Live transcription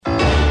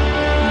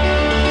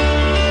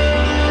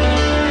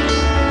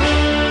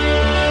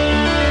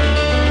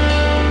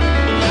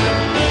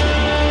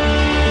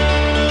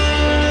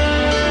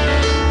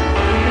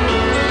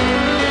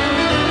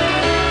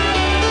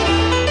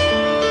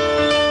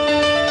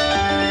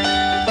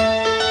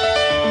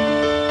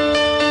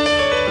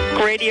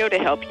to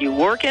help you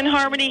work in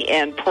harmony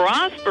and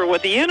prosper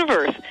with the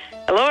universe.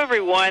 Hello,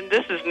 everyone.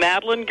 This is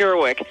Madeline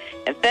Gerwick,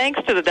 and thanks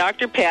to the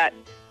Dr. Pat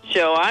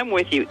Show, I'm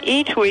with you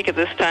each week at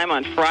this time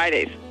on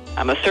Fridays.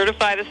 I'm a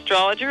certified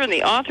astrologer and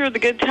the author of the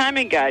Good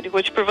Timing Guide,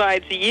 which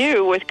provides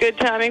you with good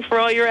timing for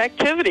all your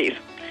activities.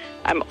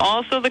 I'm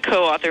also the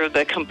co-author of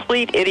the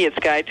Complete Idiot's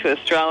Guide to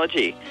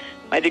Astrology.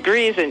 My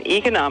degree is in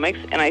economics,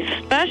 and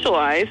I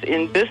specialize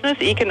in business,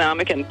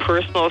 economic, and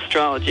personal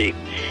astrology.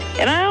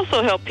 And I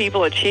also help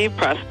people achieve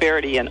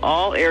prosperity in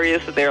all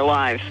areas of their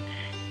lives.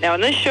 Now,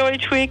 in this show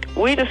each week,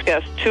 we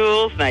discuss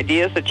tools and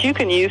ideas that you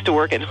can use to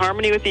work in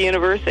harmony with the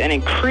universe and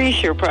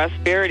increase your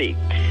prosperity.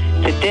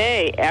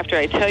 Today, after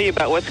I tell you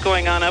about what's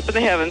going on up in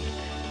the heavens,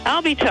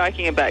 I'll be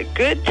talking about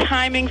good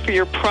timing for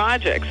your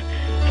projects.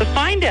 So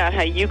find out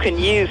how you can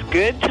use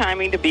good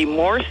timing to be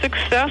more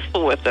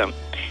successful with them.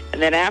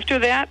 And then after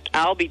that,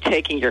 I'll be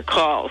taking your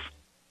calls.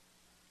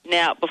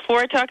 Now, before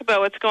I talk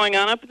about what's going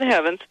on up in the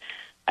heavens,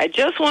 I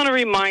just want to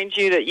remind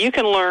you that you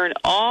can learn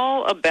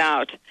all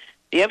about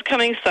the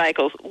upcoming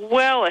cycles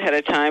well ahead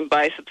of time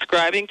by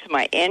subscribing to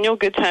my annual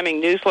Good Timing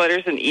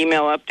newsletters and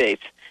email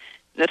updates.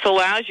 This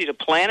allows you to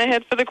plan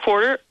ahead for the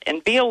quarter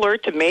and be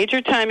alert to major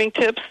timing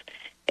tips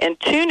and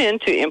tune in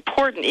to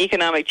important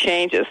economic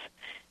changes.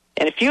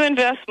 And if you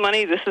invest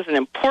money, this is an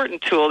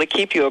important tool to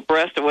keep you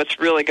abreast of what's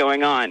really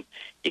going on.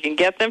 You can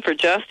get them for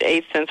just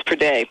 8 cents per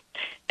day.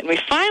 And we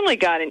finally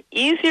got an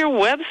easier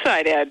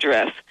website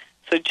address.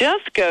 So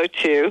just go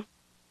to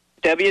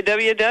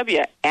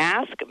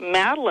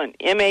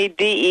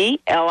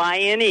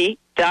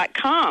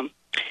www.askmadeline.com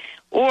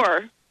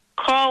or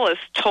call us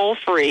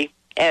toll-free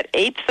at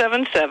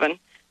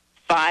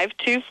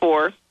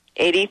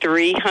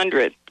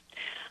 877-524-8300.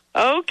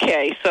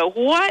 Okay, so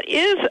what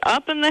is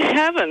up in the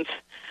heavens?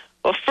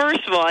 Well,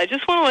 first of all, I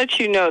just want to let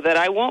you know that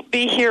I won't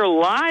be here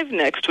live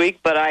next week,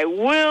 but I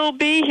will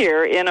be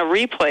here in a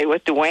replay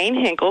with Dwayne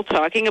Hinkle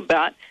talking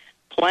about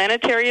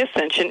planetary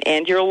ascension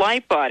and your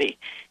light body.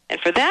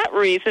 And for that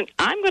reason,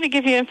 I'm going to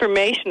give you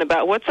information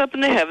about what's up in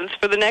the heavens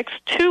for the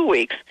next 2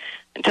 weeks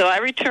until I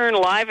return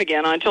live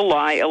again on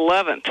July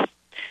 11th.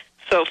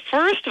 So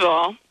first of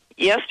all,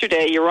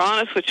 yesterday,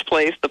 Uranus, which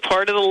plays the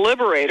part of the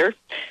liberator,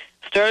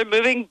 started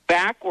moving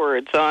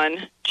backwards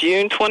on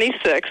June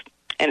 26th.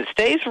 And it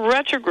stays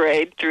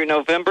retrograde through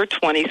November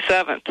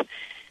 27th.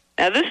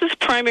 Now, this is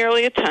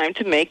primarily a time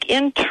to make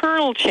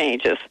internal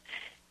changes.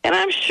 And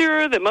I'm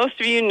sure that most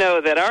of you know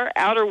that our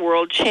outer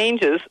world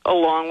changes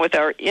along with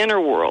our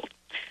inner world.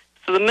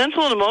 So the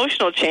mental and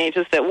emotional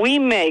changes that we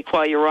make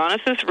while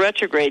Uranus is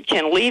retrograde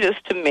can lead us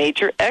to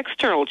major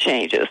external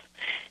changes.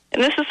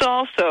 And this is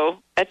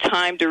also a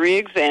time to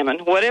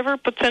re-examine whatever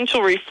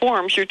potential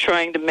reforms you're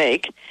trying to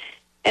make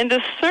and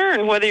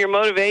discern whether your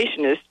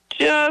motivation is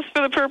just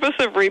for the purpose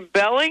of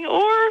rebelling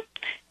or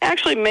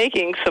actually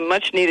making some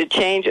much-needed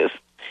changes.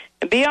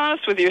 And be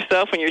honest with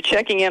yourself when you're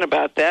checking in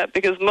about that,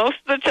 because most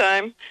of the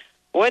time,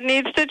 what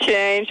needs to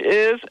change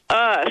is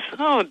us.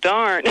 Oh,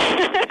 darn.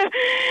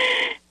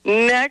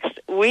 Next,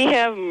 we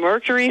have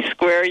Mercury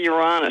square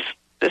Uranus.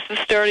 This is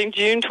starting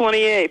June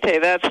 28th. Hey,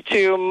 that's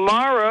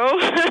tomorrow.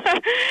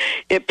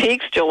 It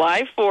peaks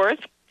July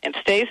 4th and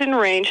stays in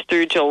range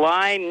through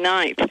July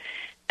 9th.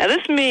 Now,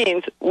 this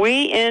means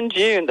we end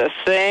June the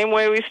same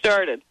way we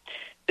started.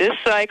 This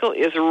cycle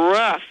is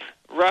rough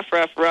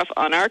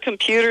on our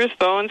computers,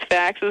 phones,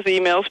 faxes,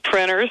 emails,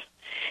 printers,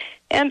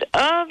 and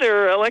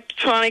other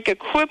electronic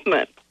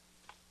equipment.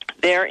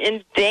 They're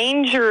in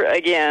danger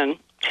again.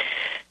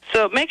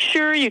 So make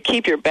sure you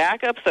keep your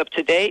backups up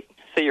to date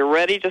so you're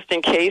ready just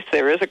in case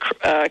there is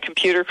a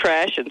computer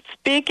crash. And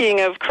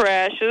speaking of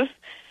crashes,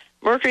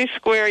 Mercury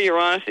square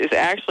Uranus is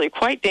actually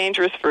quite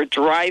dangerous for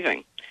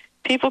driving.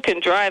 People can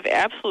drive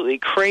absolutely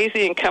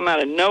crazy and come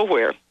out of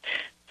nowhere.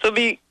 So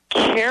be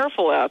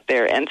careful out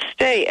there and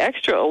stay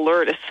extra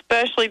alert,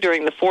 especially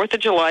during the 4th of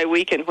July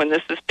weekend when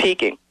this is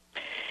peaking.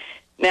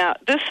 Now,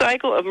 this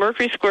cycle of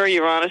Mercury square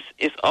Uranus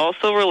is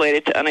also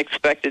related to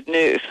unexpected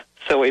news.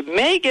 So we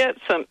may get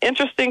some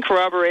interesting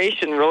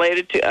corroboration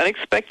related to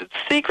unexpected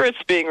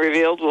secrets being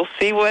revealed. We'll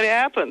see what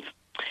happens.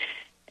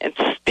 And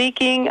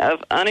speaking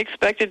of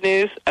unexpected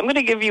news, I'm going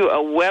to give you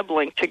a web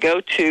link to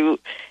go to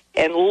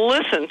and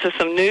listen to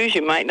some news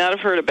you might not have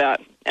heard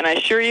about. And I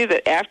assure you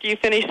that after you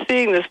finish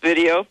seeing this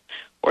video,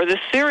 or this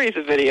series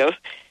of videos,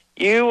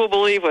 you will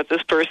believe what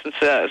this person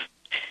says.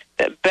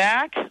 That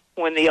back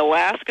when the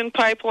Alaskan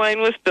pipeline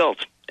was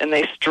built and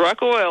they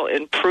struck oil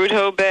in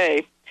Prudhoe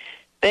Bay,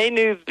 they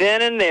knew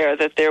then and there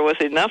that there was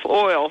enough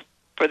oil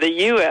for the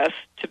U.S.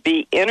 to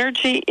be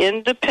energy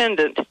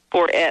independent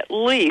for at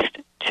least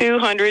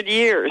 200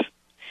 years.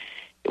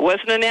 It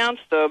wasn't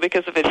announced, though,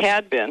 because if it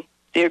had been,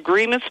 the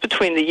agreements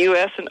between the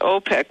U.S. and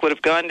OPEC would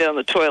have gone down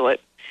the toilet,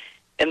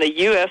 and the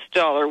U.S.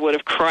 dollar would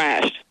have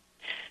crashed.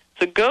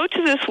 So go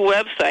to this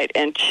website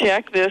and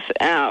check this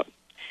out.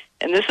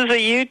 And this is a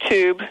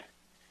YouTube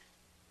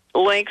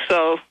link,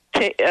 so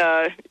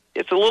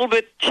it's a little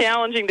bit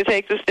challenging to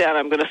take this down.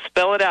 I'm going to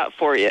spell it out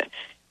for you.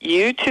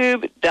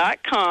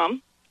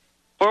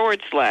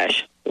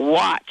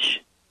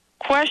 YouTube.com/watch, ?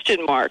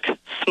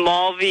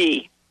 Small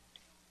v,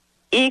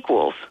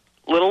 equals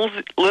little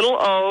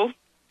o,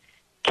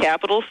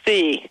 capital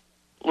C,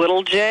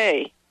 little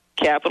j,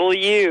 capital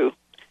U,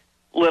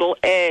 little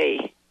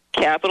a,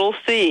 capital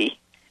C,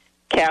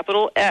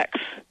 capital X,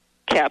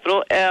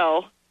 capital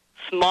L,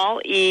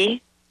 small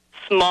e,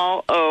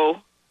 small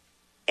o,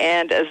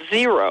 and a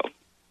 0.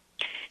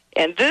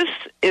 And this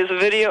is a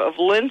video of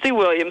Lindsay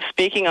Williams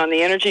speaking on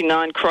the energy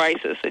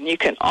non-crisis. And you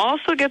can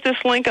also get this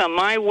link on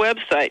my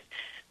website.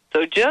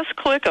 So just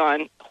click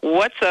on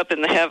What's Up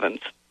in the Heavens,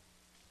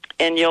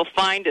 and you'll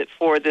find it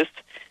for this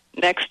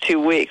next 2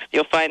 weeks.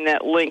 You'll find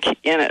that link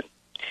in it.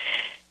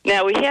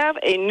 Now, we have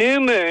a new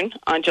moon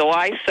on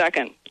July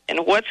 2nd,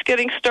 and what's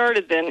getting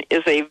started then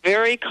is a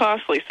very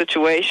costly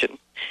situation.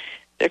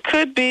 There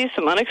could be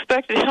some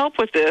unexpected help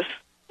with this,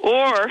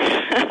 or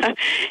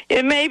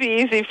it may be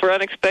easy for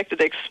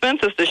unexpected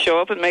expenses to show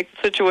up and make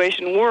the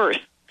situation worse.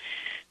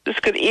 This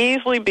could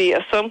easily be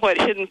a somewhat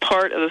hidden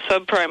part of the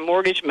subprime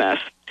mortgage mess.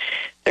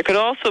 There could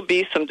also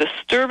be some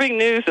disturbing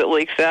news that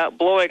leaks out,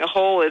 blowing a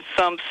hole in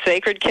some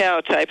sacred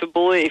cow type of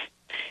belief.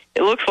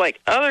 It looks like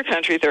other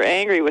countries are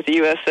angry with the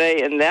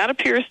USA, and that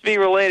appears to be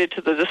related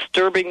to the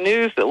disturbing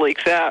news that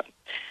leaks out.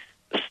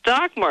 The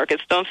stock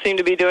markets don't seem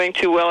to be doing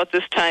too well at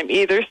this time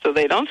either, so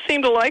they don't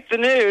seem to like the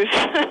news.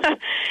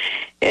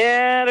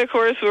 And, of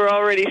course, we're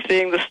already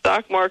seeing the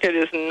stock market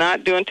is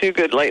not doing too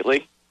good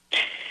lately.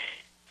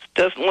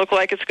 Doesn't look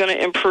like it's going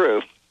to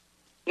improve.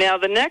 Now,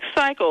 the next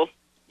cycle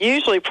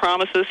usually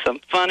promises some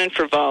fun and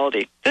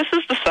frivolity. This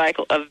is the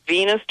cycle of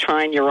Venus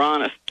trine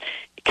Uranus.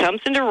 It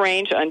comes into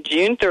range on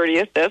June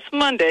 30th, that's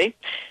Monday,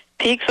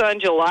 peaks on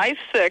July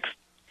 6th,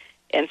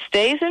 and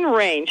stays in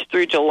range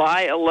through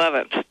July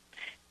 11th.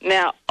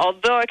 Now,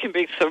 although it can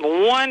be some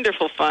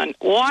wonderful fun,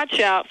 watch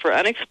out for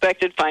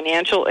unexpected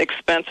financial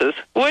expenses,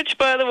 which,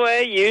 by the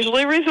way,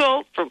 usually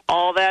result from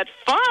all that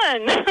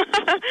fun.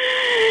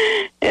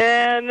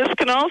 And this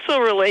can also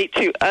relate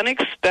to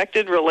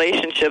unexpected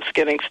relationships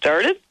getting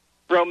started,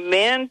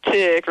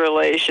 romantic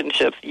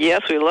relationships.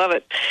 Yes, we love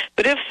it.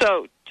 But if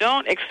so,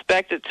 don't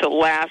expect it to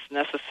last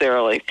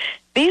necessarily.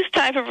 These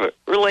type of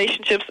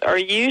relationships are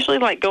usually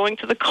like going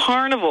to the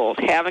carnival,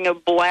 having a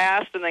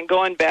blast, and then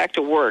going back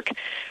to work.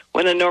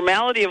 When the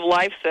normality of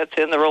life sets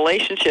in, the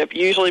relationship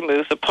usually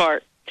moves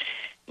apart.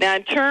 Now,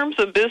 in terms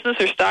of business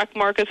or stock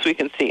markets, we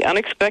can see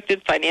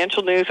unexpected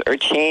financial news or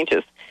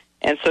changes.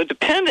 And so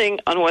depending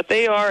on what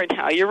they are and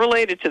how you're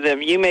related to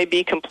them, you may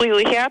be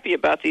completely happy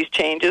about these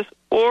changes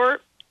or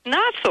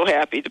not so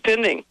happy,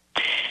 depending.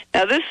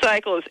 Now, this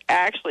cycle is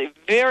actually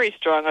very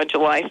strong on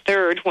July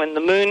 3rd when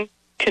the moon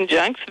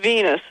conjuncts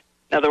Venus.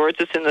 In other words,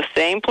 it's in the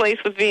same place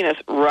with Venus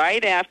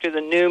right after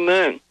the new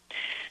moon.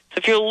 So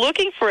if you're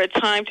looking for a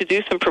time to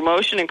do some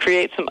promotion and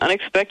create some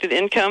unexpected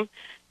income,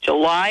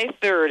 July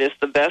 3rd is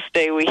the best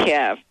day we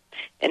have.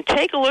 And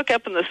take a look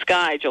up in the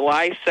sky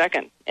July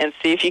 2nd and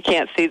see if you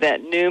can't see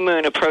that new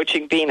moon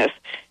approaching Venus.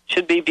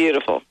 Should be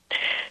beautiful.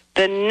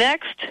 The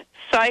next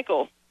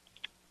cycle,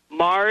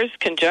 Mars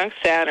conjunct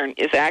Saturn,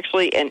 is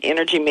actually an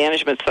energy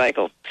management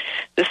cycle.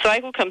 The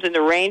cycle comes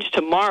into range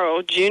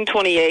tomorrow, June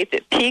 28th.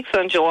 It peaks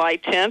on July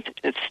 10th.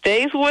 It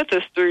stays with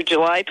us through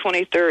July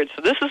 23rd.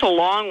 So this is a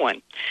long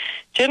one.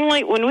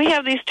 Generally, when we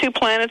have these two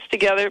planets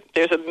together,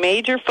 there's a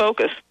major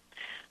focus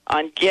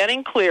on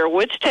getting clear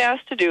which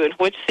tasks to do in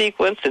which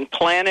sequence and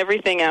plan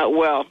everything out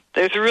well.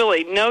 There's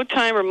really no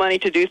time or money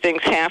to do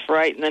things half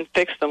right and then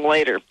fix them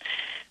later.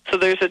 So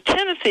there's a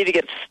tendency to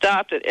get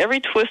stopped at every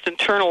twist and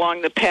turn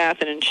along the path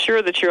and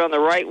ensure that you're on the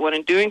right one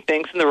and doing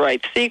things in the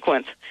right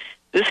sequence.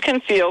 This can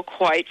feel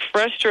quite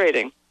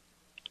frustrating.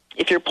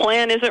 If your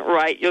plan isn't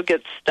right, you'll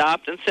get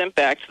stopped and sent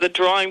back to the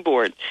drawing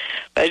board.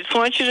 But I just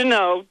want you to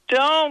know,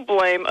 don't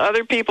blame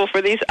other people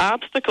for these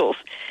obstacles.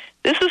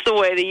 This is the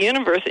way the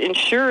universe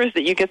ensures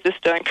that you get this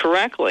done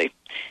correctly.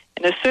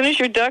 And as soon as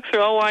your ducks are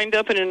all lined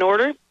up and in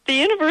order, the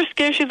universe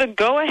gives you the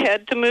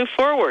go-ahead to move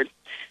forward.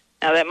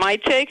 Now, that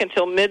might take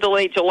until mid to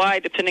late July,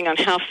 depending on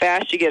how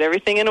fast you get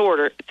everything in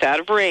order. It's out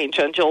of range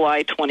on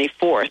July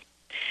 24th.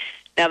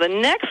 Now, the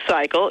next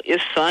cycle is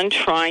Sun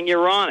trine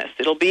Uranus.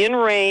 It'll be in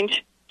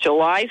range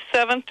July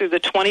 7th through the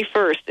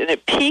 21st, and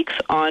it peaks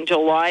on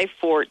July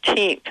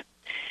 14th.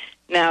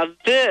 Now,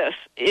 this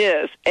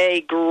is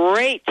a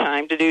great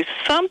time to do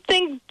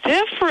something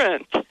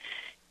different.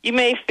 You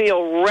may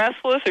feel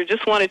restless or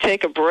just want to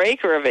take a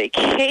break or a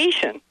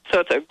vacation, so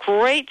it's a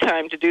great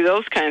time to do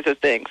those kinds of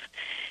things.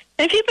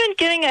 If you've been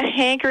getting a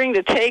hankering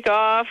to take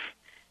off,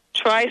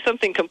 try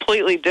something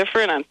completely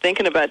different. I'm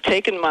thinking about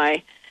taking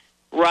my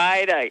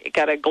ride. I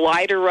got a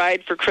glider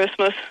ride for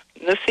Christmas,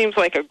 and this seems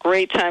like a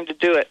great time to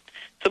do it.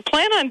 So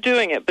plan on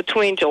doing it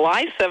between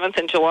July 7th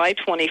and July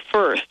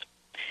 21st.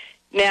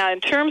 Now, in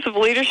terms of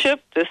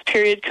leadership, this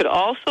period could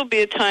also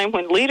be a time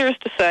when leaders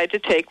decide to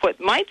take what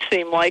might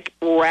seem like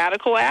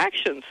radical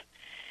actions.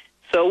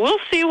 So we'll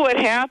see what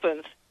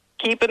happens.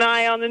 Keep an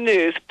eye on the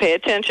news. Pay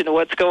attention to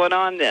what's going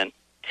on then.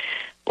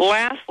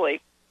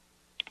 Lastly,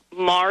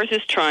 Mars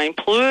is trine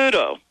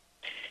Pluto.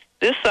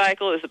 This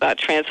cycle is about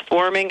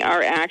transforming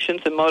our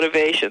actions and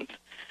motivations.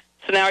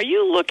 So now, are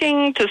you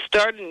looking to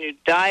start a new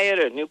diet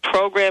or a new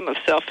program of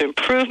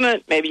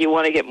self-improvement? Maybe you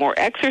want to get more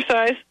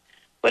exercise.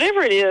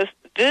 Whatever it is,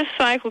 this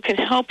cycle can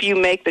help you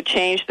make the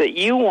change that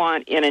you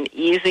want in an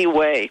easy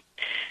way.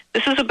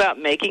 This is about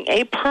making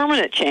a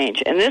permanent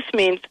change, and this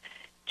means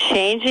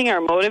changing our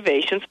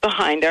motivations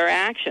behind our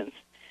actions.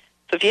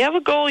 So if you have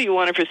a goal you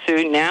want to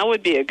pursue, now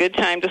would be a good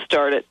time to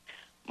start it.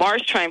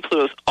 Mars trine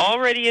Pluto is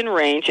already in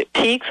range. It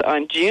peaks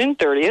on June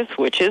 30th,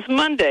 which is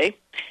Monday,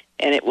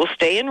 and it will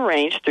stay in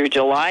range through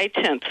July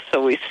 10th.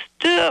 So we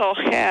still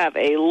have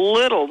a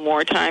little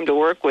more time to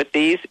work with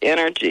these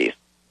energies.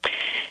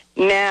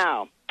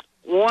 Now,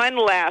 one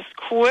last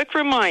quick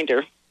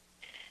reminder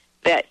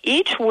that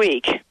each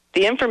week,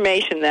 the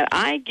information that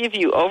I give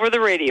you over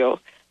the radio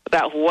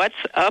about what's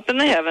up in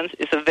the heavens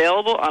is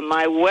available on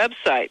my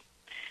website.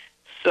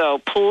 So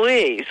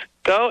please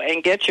go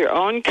and get your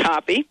own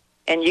copy,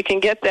 and you can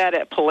get that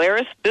at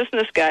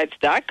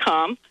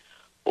PolarisBusinessGuides.com,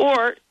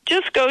 or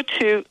just go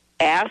to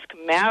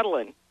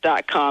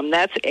AskMadeline.com.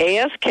 That's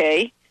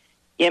AskMadeline.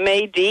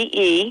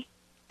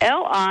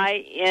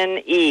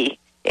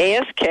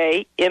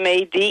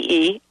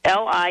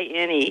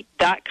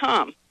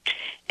 AskMadeline.com.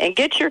 And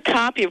get your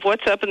copy of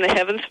What's Up in the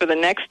Heavens for the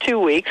next 2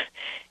 weeks.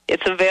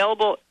 It's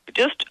available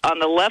just on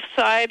the left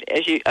side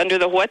under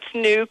the What's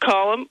New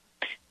column.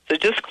 So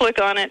just click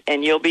on it,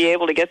 and you'll be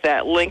able to get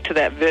that link to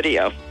that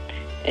video.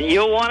 And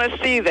you'll want to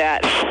see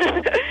that.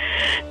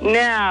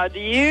 Now, do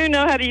you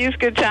know how to use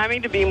good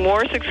timing to be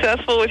more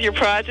successful with your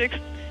projects?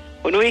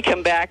 When we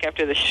come back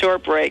after the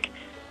short break,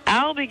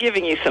 I'll be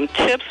giving you some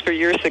tips for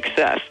your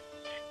success.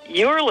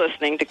 You're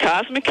listening to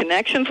Cosmic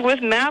Connections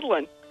with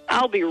Madeline.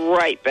 I'll be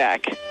right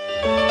back.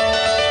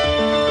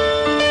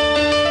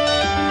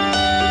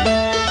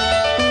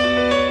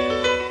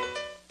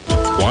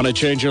 Want to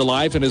change your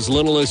life in as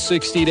little as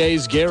 60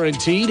 days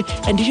guaranteed?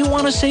 And do you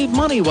want to save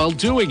money while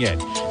doing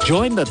it?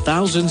 Join the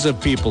thousands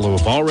of people who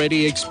have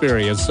already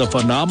experienced a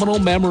phenomenal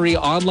memory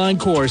online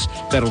course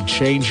that'll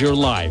change your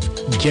life,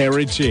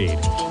 guaranteed.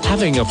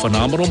 Having a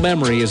phenomenal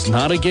memory is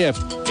not a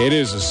gift, it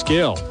is a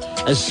skill.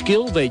 A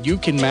skill that you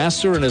can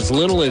master in as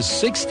little as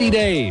 60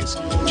 days.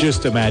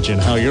 Just imagine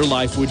how your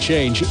life would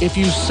change if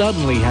you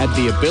suddenly had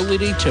the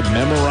ability to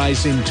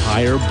memorize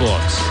entire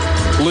books.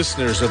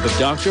 Listeners of the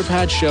Dr.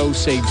 Pat Show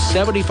save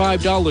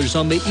 $75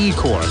 on the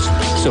e-course.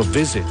 So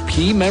visit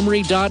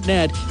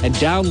pmemory.net and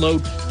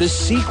download The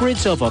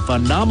Secrets of a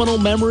Phenomenal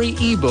Memory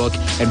ebook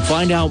and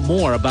find out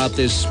more about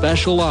this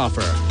special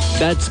offer.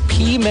 That's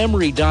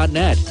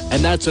pmemory.net,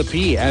 and that's a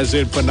P as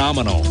in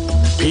phenomenal.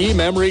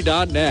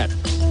 pmemory.net.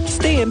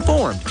 Stay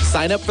informed.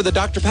 Sign up for the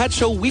Dr. Pat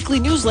Show weekly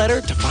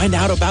newsletter to find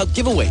out about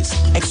giveaways,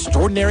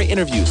 extraordinary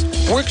interviews,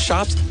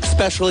 workshops,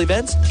 special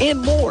events,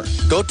 and more.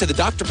 Go to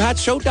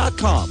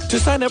thedrpatshow.com to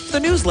sign up for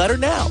the newsletter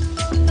now.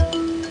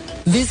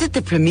 Visit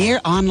the premier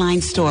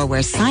online store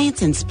where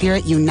science and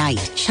spirit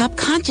unite. Shop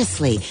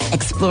consciously,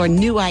 explore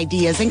new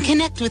ideas, and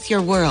connect with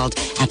your world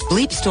at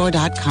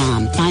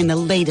bleepstore.com. Find the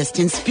latest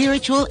in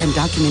spiritual and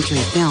documentary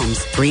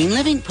films, green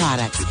living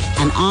products,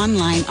 and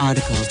online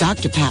articles.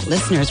 Dr. Pat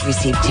listeners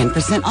receive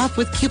 10% off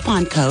with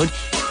coupon code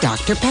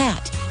Dr.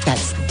 Pat.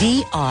 That's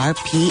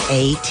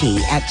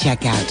DRPAT at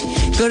checkout.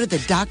 Go to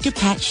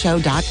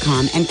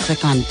thedrpatshow.com and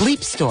click on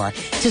Bleep Store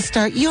to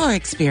start your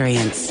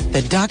experience.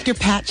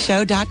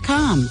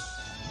 Thedrpatshow.com.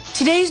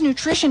 Today's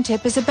nutrition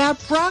tip is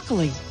about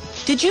broccoli.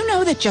 Did you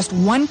know that just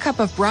 1 cup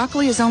of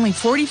broccoli is only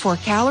 44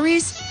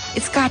 calories?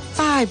 It's got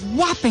 5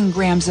 whopping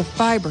grams of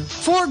fiber,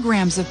 4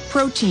 grams of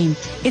protein.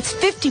 It's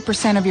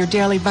 50% of your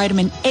daily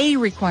vitamin A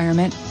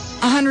requirement,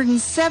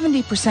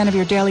 170% of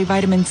your daily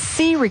vitamin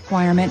C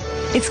requirement.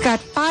 It's got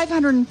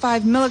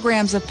 505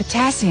 milligrams of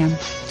potassium.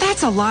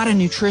 That's a lot of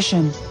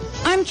nutrition.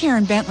 I'm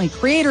Karen Bentley,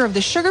 creator of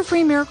the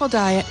Sugar-Free Miracle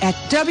Diet at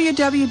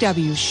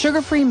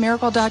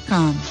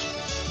www.sugarfreemiracle.com.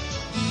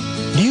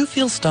 Do you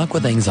feel stuck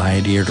with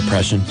anxiety or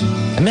depression?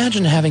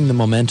 Imagine having the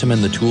momentum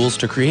and the tools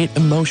to create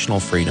emotional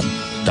freedom.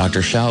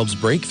 Dr. Schaub's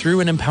Breakthrough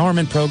and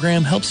Empowerment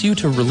Program helps you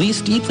to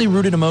release deeply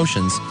rooted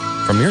emotions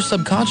from your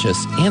subconscious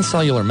and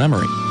cellular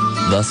memory,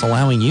 thus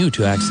allowing you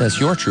to access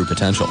your true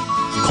potential.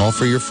 Call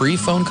for your free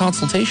phone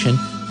consultation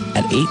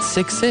at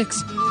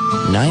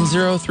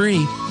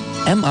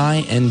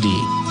 866-903-MIND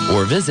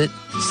or visit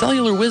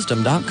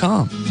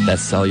cellularwisdom.com.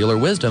 That's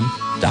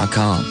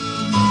cellularwisdom.com.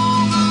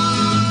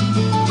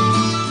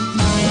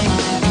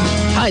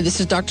 Hi, this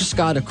is Dr.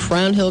 Scott of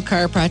Crown Hill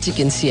Chiropractic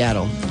in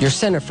Seattle, your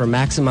center for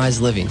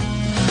maximized living.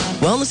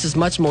 Wellness is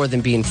much more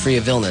than being free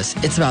of illness.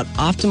 It's about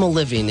optimal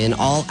living in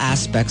all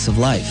aspects of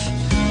life.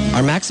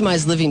 Our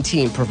Maximized Living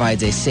team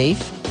provides a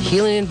safe,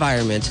 healing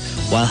environment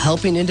while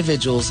helping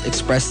individuals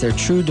express their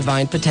true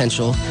divine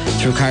potential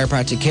through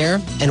chiropractic care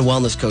and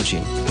wellness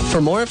coaching.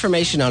 For more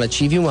information on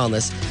achieving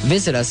wellness,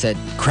 visit us at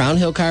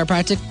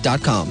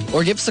crownhillchiropractic.com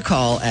or give us a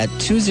call at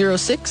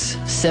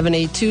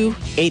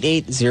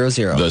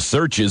 206-782-8800. The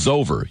search is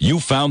over. You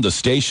found the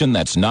station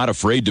that's not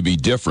afraid to be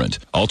different.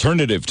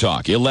 Alternative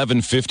Talk,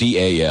 1150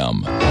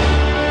 AM.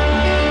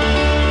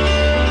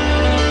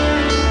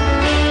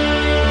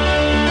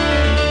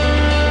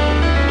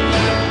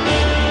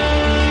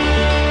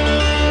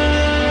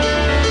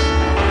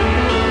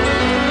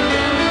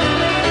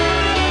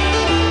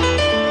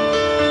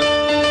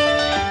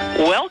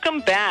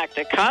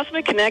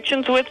 Cosmic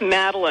Connections with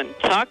Madeline.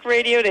 Talk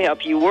radio to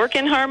help you work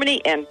in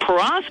harmony and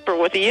prosper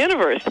with the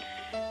universe.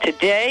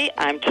 Today,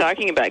 I'm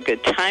talking about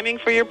good timing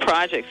for your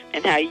projects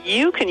and how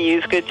you can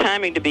use good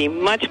timing to be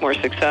much more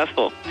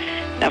successful.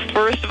 Now,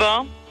 first of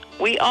all,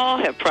 we all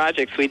have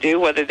projects we do,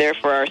 whether they're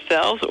for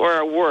ourselves or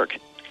our work.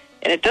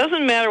 And it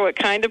doesn't matter what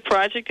kind of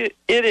project it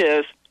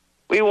is,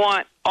 we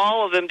want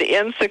all of them to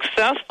end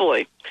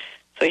successfully.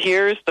 So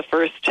here's the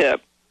first tip.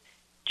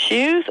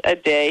 Choose a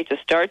day to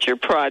start your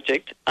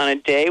project on a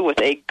day with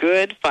a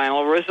good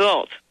final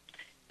result.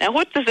 Now,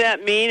 what does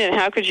that mean, and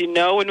how could you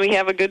know when we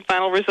have a good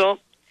final result?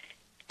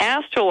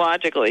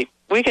 Astrologically,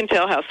 we can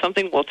tell how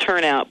something will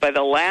turn out by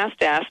the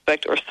last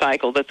aspect or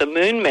cycle that the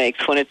moon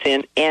makes when it's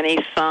in any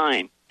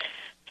sign.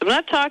 So I'm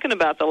not talking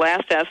about the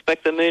last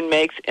aspect the moon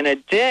makes in a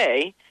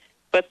day,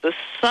 but the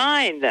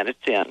sign that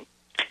it's in.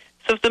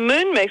 So if the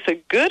moon makes a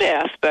good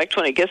aspect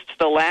when it gets to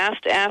the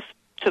last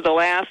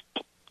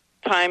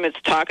time it's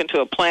talking to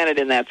a planet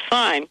in that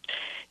sign,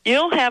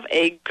 you'll have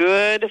a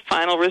good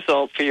final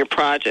result for your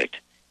project.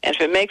 And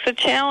if it makes a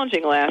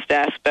challenging last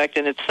aspect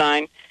in its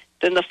sign,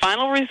 then the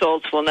final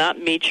results will not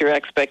meet your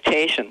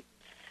expectation.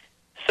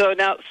 So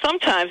now,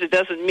 sometimes it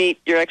doesn't meet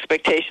your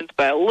expectations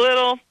by a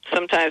little,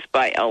 sometimes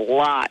by a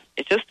lot.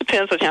 It just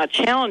depends on how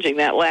challenging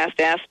that last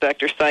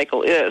aspect or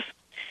cycle is.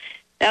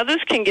 Now,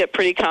 this can get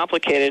pretty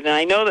complicated, and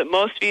I know that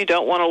most of you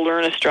don't want to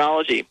learn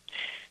astrology.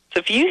 So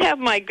if you have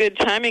my good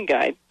timing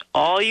guide,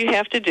 all you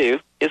have to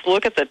do is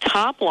look at the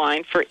top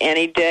line for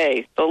any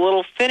day, the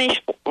little finish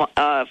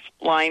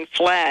line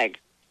flag.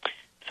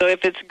 So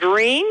if it's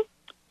green,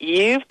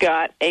 you've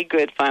got a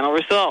good final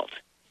result.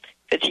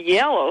 If it's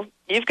yellow,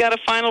 you've got a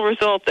final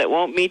result that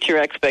won't meet your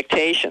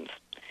expectations.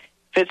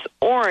 If it's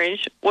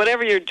orange,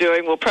 whatever you're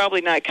doing will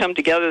probably not come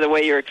together the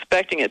way you're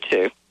expecting it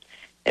to.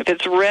 If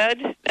it's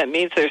red, that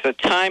means there's a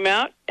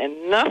timeout,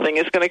 and nothing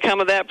is going to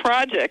come of that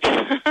project.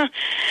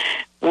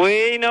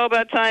 We know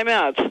about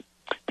timeouts.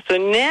 So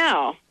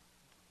now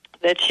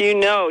that you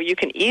know, you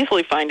can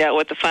easily find out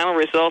what the final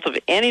result of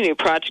any new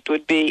project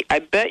would be. I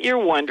bet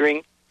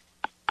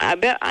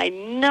I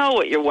know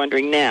what you're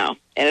wondering now,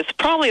 and it's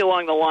probably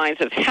along the lines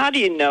of how do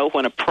you know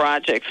when a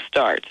project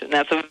starts? And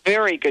that's a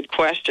very good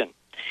question.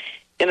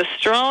 In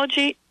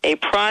astrology, a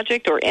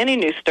project or any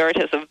new start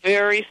has a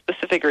very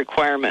specific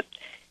requirement.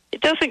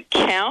 It doesn't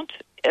count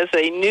as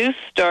a new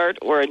start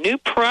or a new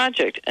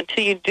project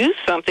until you do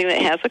something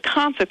that has a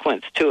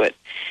consequence to it.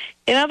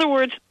 In other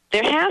words,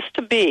 there has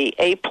to be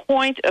a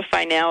point of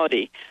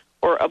finality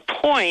or a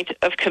point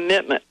of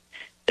commitment.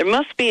 There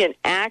must be an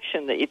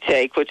action that you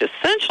take, which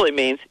essentially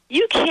means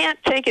you can't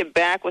take it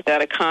back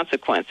without a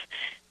consequence.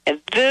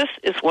 And this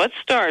is what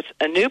starts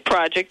a new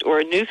project or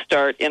a new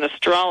start in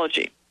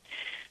astrology.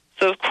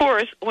 So, of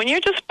course, when you're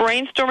just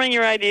brainstorming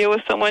your idea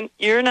with someone,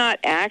 you're not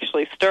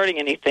actually starting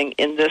anything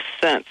in this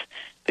sense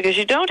because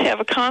you don't have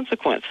a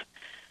consequence.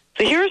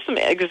 So here are some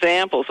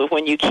examples of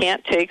when you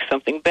can't take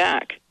something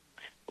back.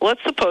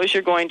 Let's suppose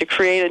you're going to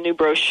create a new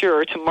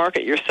brochure to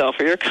market yourself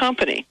or your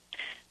company.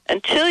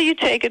 Until you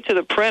take it to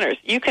the printers,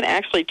 you can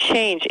actually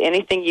change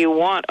anything you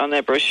want on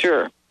that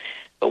brochure.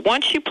 But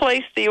once you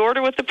place the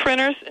order with the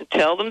printers and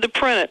tell them to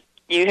print it,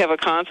 you have a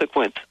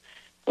consequence.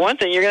 One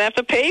thing, you're going to have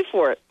to pay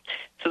for it.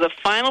 So the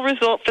final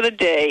result for the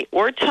day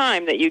or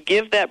time that you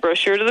give that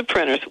brochure to the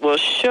printers will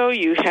show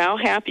you how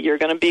happy you're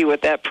going to be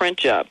with that print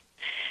job.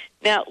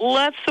 Now,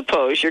 let's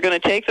suppose you're going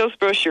to take those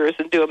brochures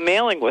and do a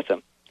mailing with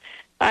them.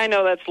 I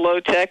know that's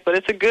low-tech, but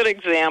it's a good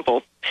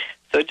example.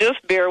 So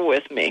just bear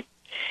with me.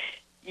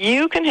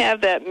 You can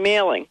have that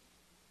mailing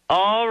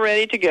all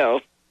ready to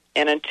go,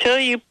 and until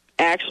you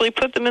actually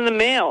put them in the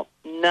mail,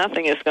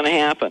 nothing is going to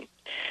happen.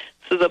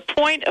 So the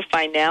point of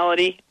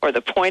finality or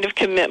the point of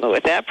commitment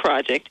with that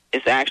project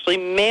is actually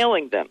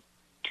mailing them.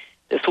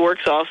 This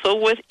works also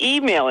with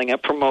emailing a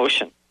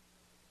promotion.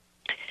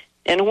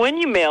 And when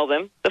you mail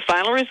them, the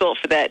final result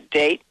for that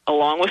date,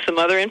 along with some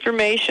other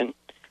information,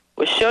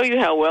 will show you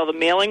how well the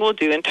mailing will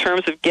do in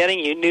terms of getting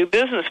you new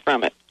business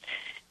from it.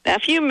 Now,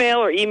 if you mail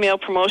or email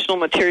promotional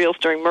materials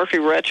during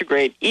Mercury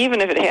retrograde, even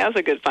if it has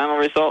a good final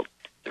result,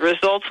 the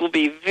results will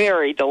be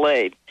very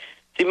delayed.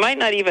 So you might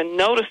not even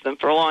notice them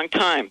for a long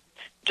time.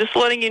 Just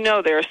letting you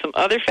know there are some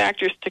other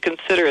factors to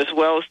consider as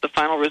well as the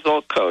final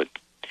result code.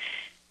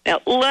 Now,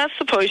 let's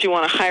suppose you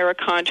want to hire a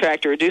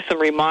contractor or do some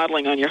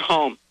remodeling on your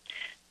home.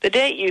 The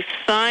date you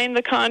sign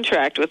the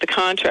contract with the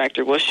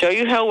contractor will show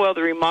you how well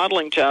the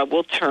remodeling job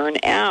will turn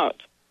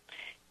out.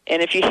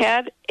 And if you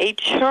had a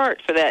chart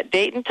for that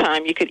date and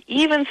time, you could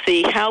even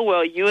see how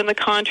well you and the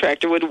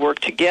contractor would work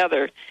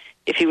together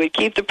if you would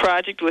keep the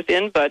project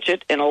within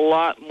budget and a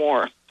lot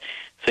more.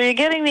 So you're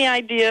getting the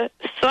idea.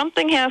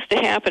 Something has to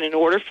happen in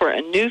order for a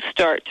new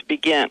start to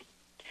begin.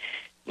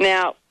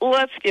 Now,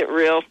 let's get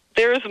real.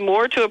 There is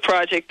more to a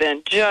project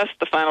than just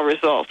the final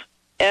result.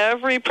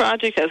 Every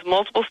project has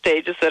multiple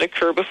stages that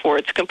occur before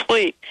it's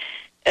complete.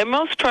 And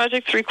most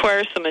projects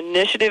require some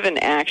initiative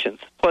and actions,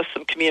 plus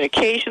some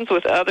communications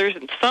with others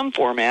in some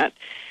format.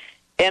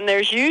 And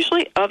there's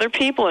usually other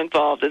people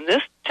involved, and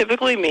this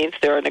typically means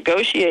there are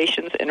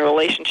negotiations and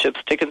relationships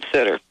to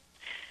consider.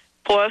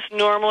 Plus,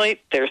 normally,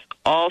 there's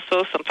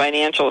also some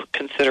financial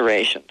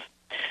considerations.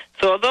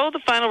 So although the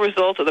final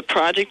result of the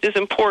project is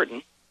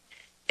important,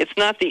 it's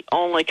not the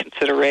only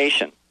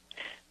consideration.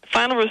 The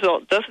final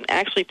result doesn't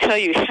actually tell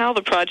you how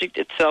the project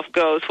itself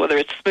goes, whether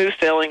it's smooth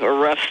sailing or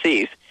rough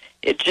seas.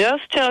 It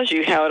just tells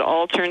you how it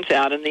all turns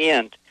out in the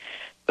end.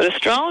 But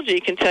astrology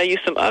can tell you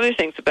some other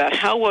things about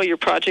how well your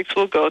projects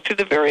will go through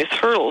the various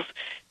hurdles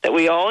that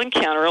we all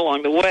encounter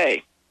along the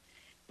way.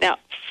 Now,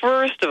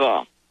 first of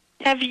all,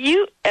 have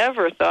you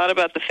ever thought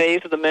about the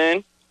phase of the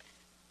moon?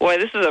 Boy,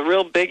 this is a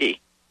real biggie.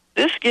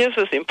 This gives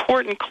us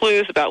important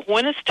clues about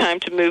when it's time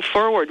to move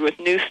forward with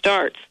new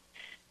starts.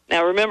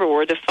 Now, remember,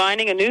 we're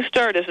defining a new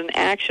start as an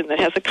action that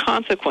has a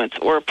consequence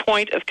or a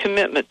point of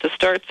commitment to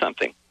start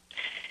something.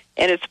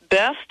 And it's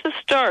best to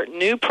start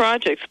new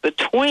projects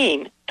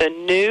between the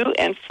new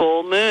and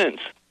full moons.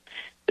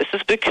 This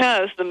is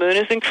because the moon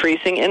is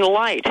increasing in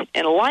light,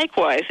 and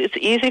likewise, it's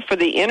easy for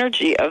the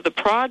energy of the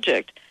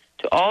project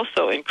to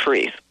also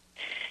increase.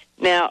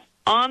 Now,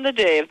 on the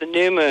day of the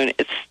new moon,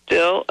 it's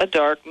still a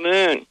dark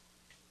moon.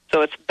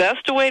 So it's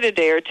best to wait a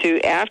day or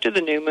two after the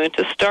new moon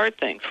to start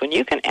things, when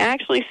you can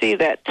actually see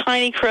that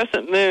tiny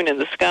crescent moon in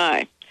the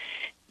sky.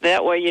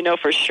 That way you know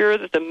for sure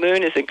that the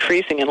moon is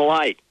increasing in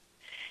light.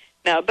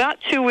 Now, about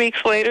 2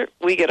 weeks later,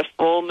 we get a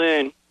full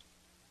moon.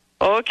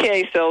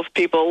 Okay,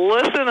 salespeople,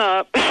 listen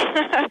up.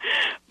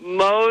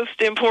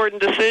 Most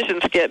important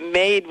decisions get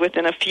made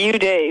within a few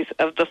days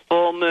of the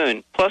full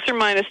moon, plus or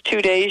minus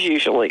 2 days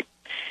usually.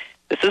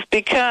 This is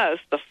because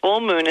the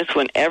full moon is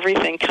when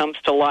everything comes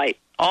to light.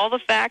 All the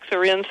facts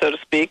are in, so to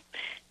speak,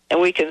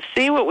 and we can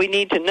see what we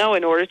need to know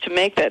in order to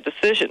make that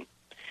decision.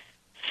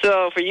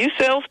 So for you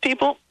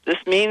salespeople, this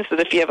means that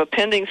if you have a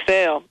pending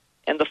sale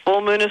and the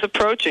full moon is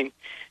approaching,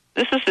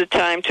 this is the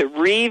time to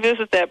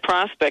revisit that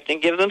prospect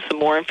and give them some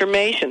more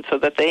information so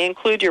that they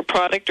include your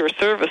product or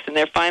service in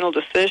their final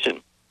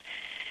decision.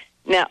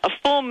 Now, a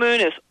full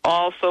moon is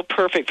also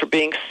perfect for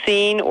being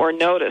seen or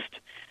noticed.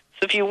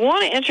 So if you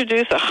want to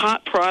introduce a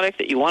hot product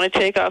that you want to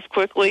take off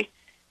quickly,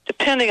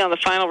 depending on the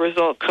final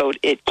result code,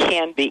 it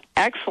can be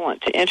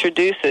excellent to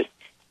introduce it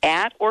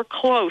at or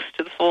close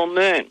to the full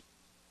moon.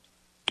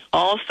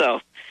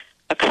 Also,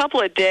 a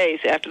couple of days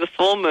after the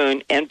full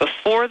moon and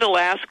before the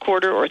last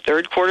quarter or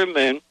third quarter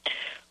moon,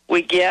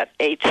 we get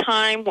a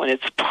time when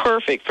it's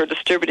perfect for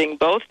distributing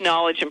both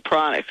knowledge and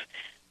products.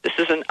 This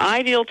is an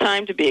ideal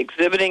time to be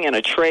exhibiting in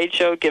a trade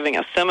show, giving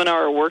a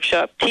seminar or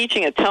workshop,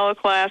 teaching a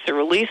teleclass, or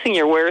releasing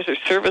your wares or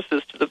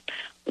services to the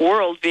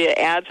world via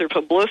ads or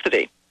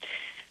publicity.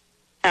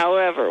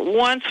 However,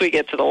 once we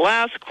get to the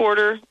last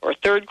quarter or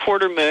third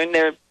quarter moon,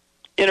 they're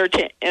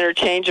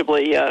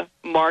interchangeably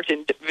marked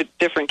in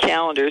different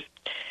calendars,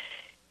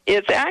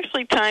 it's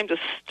actually time to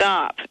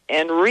stop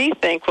and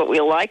rethink what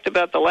we liked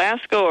about the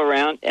last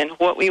go-around and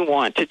what we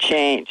want to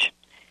change.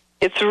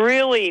 It's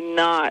really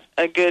not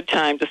a good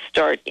time to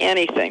start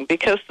anything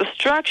because the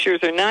structures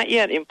are not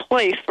yet in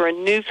place for a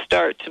new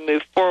start to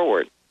move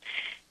forward.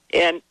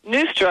 And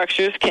new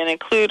structures can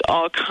include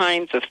all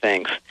kinds of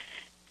things.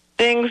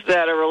 Things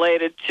that are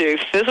related to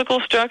physical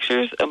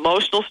structures,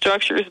 emotional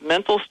structures,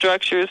 mental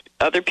structures,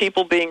 other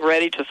people being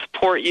ready to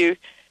support you,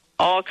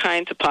 all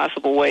kinds of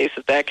possible ways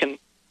that can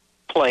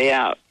play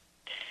out.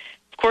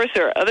 Of course,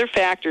 there are other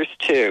factors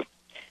too.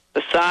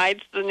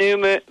 Besides the new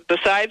moon,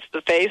 besides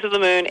the phase of the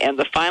moon and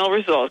the final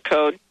result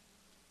code,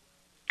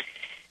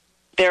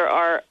 there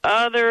are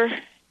other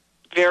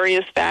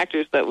various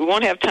factors that we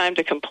won't have time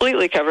to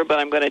completely cover, but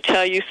I'm going to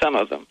tell you some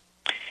of them.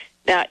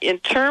 Now, in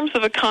terms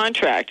of a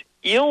contract,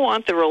 you'll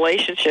want the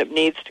relationship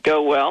needs to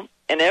go well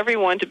and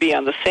everyone to be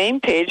on the same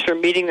page for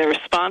meeting the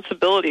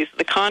responsibilities of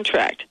the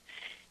contract.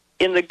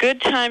 In the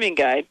Good Timing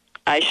Guide,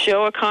 I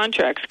show a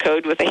contracts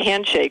code with a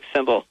handshake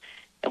symbol.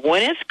 And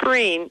when it's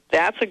green,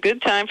 that's a good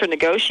time for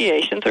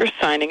negotiations or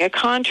signing a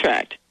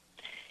contract.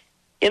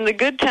 In the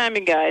Good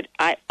Timing Guide,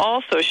 I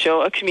also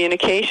show a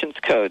communications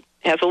code.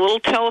 It has a little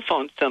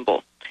telephone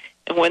symbol.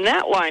 And when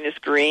that line is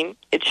green,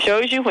 it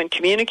shows you when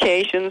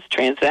communications,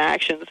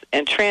 transactions,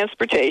 and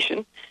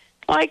transportation,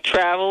 like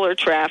travel or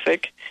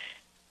traffic,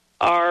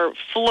 are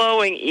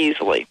flowing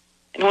easily.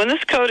 And when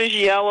this code is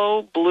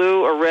yellow,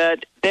 blue, or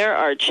red, there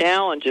are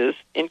challenges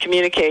in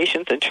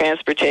communications and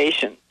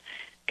transportation.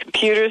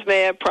 Computers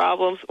may have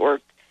problems, or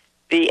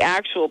the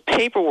actual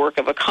paperwork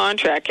of a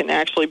contract can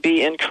actually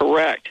be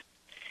incorrect.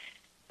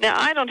 Now,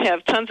 I don't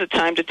have tons of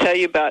time to tell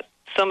you about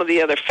some of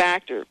the other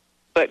factors,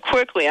 but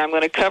quickly I'm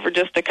going to cover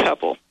just a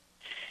couple.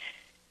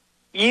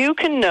 You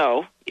can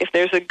know if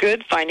there's a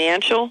good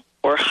financial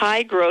or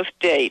high-growth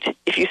date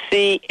if you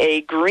see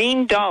a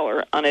green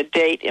dollar on a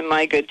date in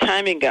my Good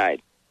Timing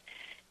Guide.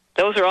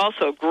 Those are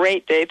also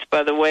great dates,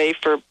 by the way,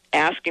 for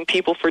asking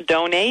people for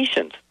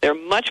donations. They're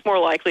much more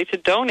likely to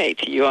donate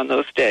to you on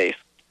those days.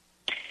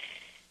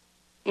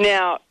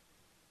 Now,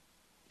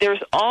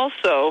 there's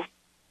also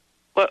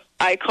what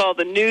I call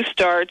the New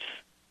Starts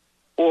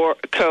or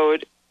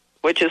code,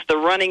 which is the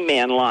Running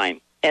Man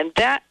line. And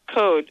that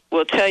code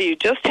will tell you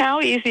just how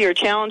easy or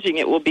challenging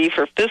it will be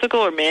for physical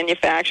or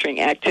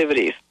manufacturing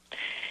activities.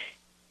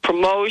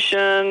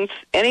 promotions,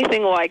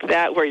 anything like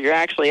that where you're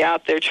actually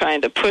out there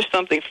trying to push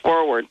something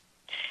forward,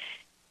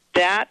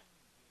 that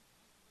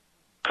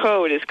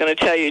code is going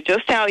to tell you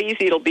just how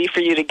easy it'll be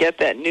for you to get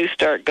that new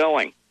start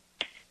going.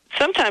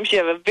 Sometimes you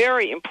have a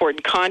very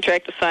important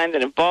contract to sign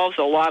that involves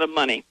a lot of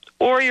money,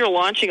 or you're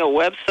launching a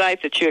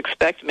website that you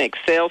expect to make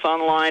sales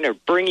online or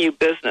bring you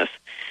business.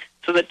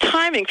 So the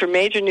timing for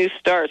major new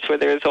starts where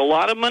there's a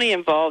lot of money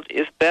involved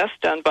is best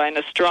done by an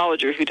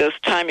astrologer who does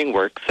timing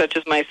work, such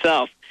as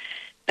myself.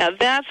 Now,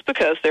 that's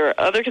because there are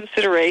other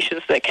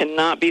considerations that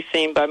cannot be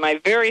seen by my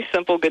very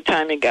simple Good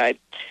Timing Guide.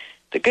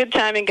 The Good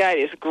Timing Guide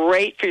is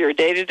great for your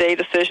day-to-day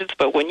decisions,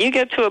 but when you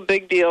get to a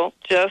big deal,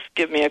 just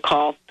give me a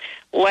call.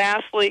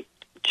 Lastly,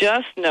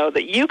 just know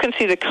that you can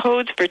see the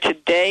codes for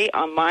today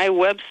on my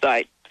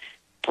website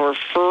for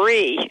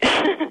free.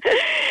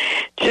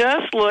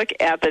 Just look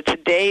at the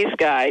Today's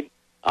Guide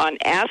on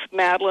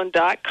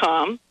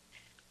AskMadeline.com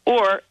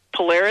or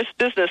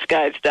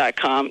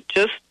PolarisBusinessGuides.com.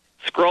 Just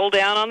scroll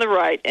down on the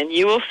right, and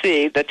you will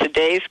see the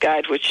Today's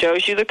Guide, which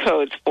shows you the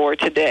codes for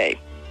today.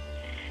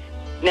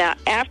 Now,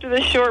 after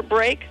this short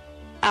break,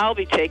 I'll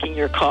be taking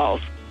your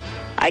calls.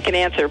 I can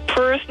answer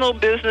personal,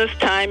 business,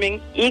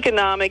 timing,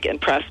 economic, and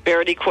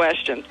prosperity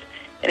questions.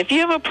 And if you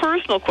have a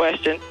personal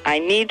question, I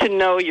need to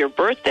know your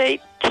birth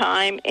date,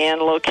 time,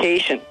 and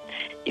location.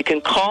 You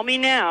can call me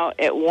now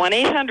at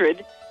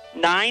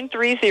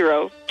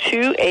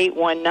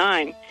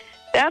 1-800-930-2819.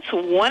 That's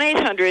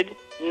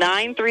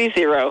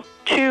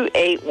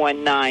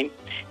 1-800-930-2819.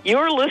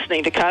 You're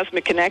listening to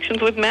Cosmic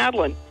Connections with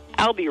Madeline.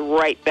 I'll be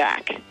right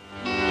back.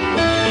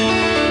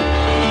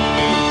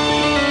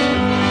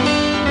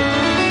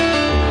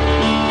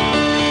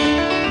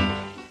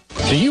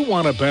 Do you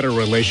want a better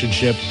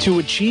relationship, to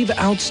achieve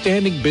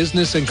outstanding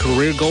business and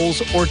career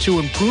goals, or to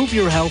improve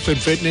your health and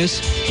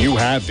fitness? You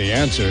have the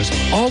answers.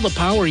 All the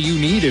power you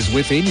need is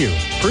within you.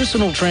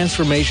 Personal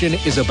transformation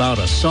is about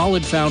a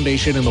solid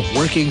foundation in the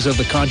workings of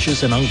the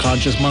conscious and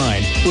unconscious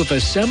mind with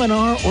a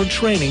seminar or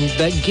training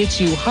that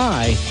gets you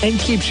high and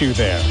keeps you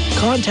there.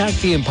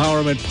 Contact the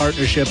Empowerment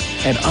Partnership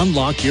and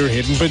unlock your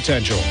hidden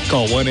potential.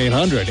 Call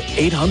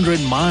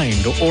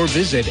 1-800-800-MIND or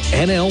visit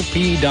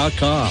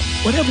NLP.com.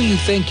 Whatever you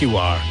think you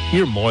are,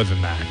 you're more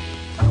than that.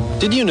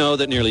 Did you know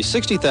that nearly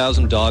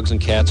 60,000 dogs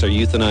and cats are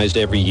euthanized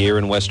every year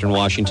in Western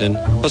Washington?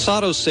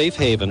 Posado's Safe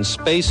Haven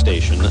Space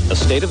Station, a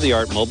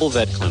state-of-the-art mobile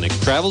vet clinic,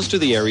 travels to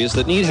the areas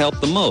that need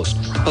help the most.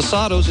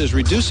 Posado's is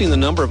reducing the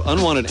number of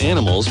unwanted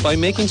animals by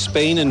making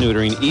spaying and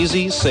neutering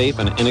easy, safe,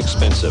 and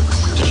inexpensive.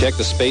 To check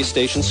the space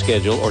station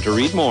schedule or to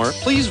read more,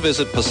 please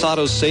visit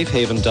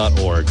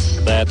posadosafehaven.org.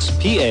 That's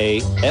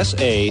P-A-S-A-D-O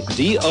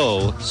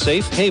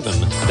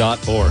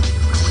safehaven.org.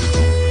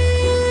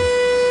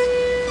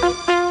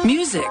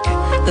 Music,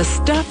 the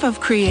stuff of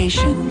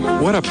creation.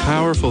 What a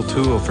powerful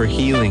tool for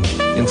healing,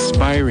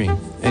 inspiring,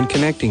 and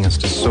connecting us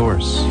to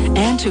Source.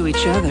 And to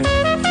each other.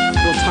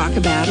 We'll talk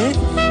about it.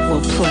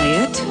 We'll play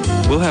it.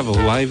 We'll have a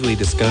lively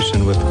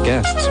discussion with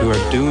guests who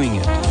are doing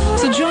it.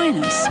 So join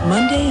us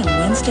Monday and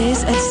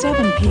Wednesdays at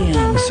 7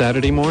 p.m.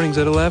 Saturday mornings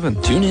at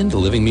 11. Tune in to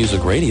Living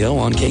Music Radio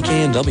on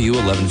KKNW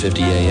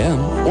 1150 AM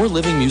or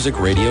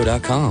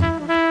livingmusicradio.com.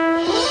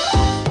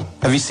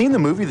 Have you seen the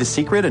movie The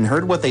Secret and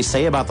heard what they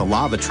say about the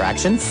law of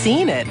attraction?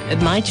 Seen it.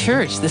 At my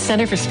church, the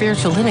Center for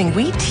Spiritual Living,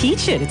 we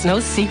teach it. It's no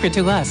secret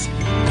to us.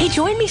 Hey,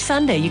 join me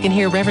Sunday. You can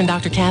hear Reverend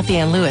Dr. Kathy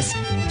Ann Lewis.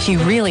 She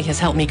really has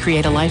helped me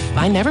create a life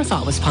I never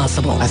thought was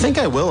possible. I think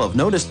I will have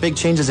noticed big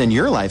changes in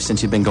your life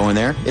since you've been going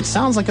there. It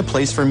sounds like a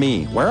place for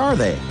me. Where are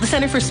they? The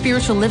Center for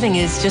Spiritual Living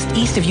is just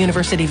east of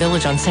University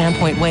Village on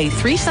Sandpoint Way.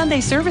 3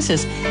 Sunday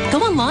services. Go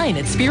online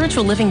at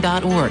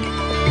spiritualliving.org.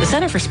 The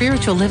Center for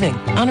Spiritual Living,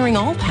 honoring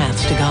all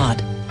paths to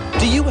God.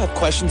 Do you have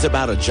questions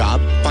about a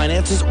job,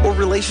 finances, or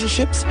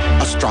relationships?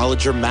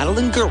 Astrologer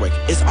Madeline Gerwick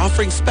is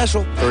offering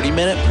special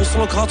 30-minute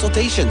personal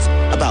consultations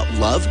about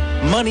love,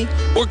 money,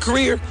 or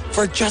career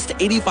for just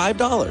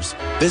 $85.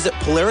 Visit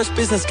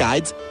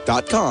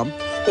PolarisBusinessGuides.com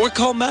or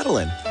call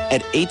Madeline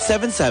at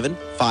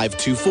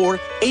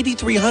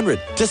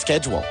 877-524-8300 to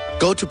schedule.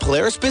 Go to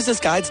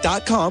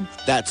PolarisBusinessGuides.com.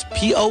 That's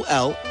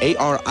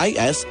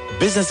P-O-L-A-R-I-S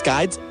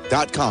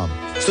BusinessGuides.com.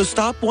 So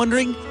stop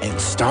wondering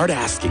and start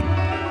asking.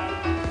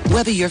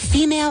 Whether you're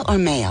female or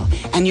male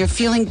and you're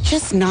feeling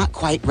just not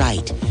quite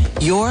right,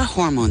 your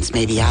hormones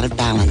may be out of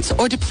balance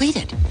or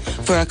depleted.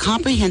 For a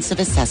comprehensive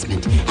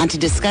assessment and to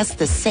discuss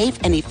the safe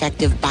and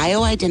effective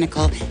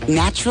bioidentical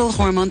natural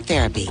hormone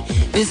therapy,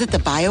 visit the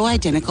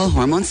Bioidentical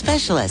Hormone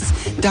Specialist,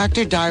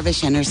 Dr.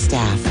 Darvish and her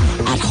staff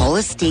at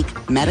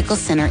Holistic Medical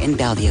Center in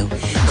Bellevue.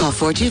 Call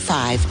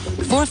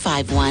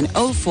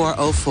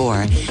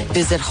 425-451-0404.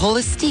 Visit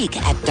Holistic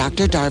at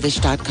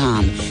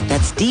drdarvish.com.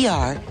 That's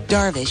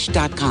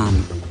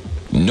drdarvish.com.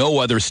 No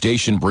other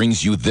station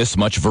brings you this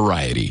much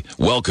variety.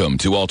 Welcome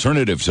to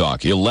Alternative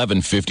Talk,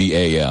 1150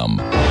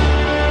 AM.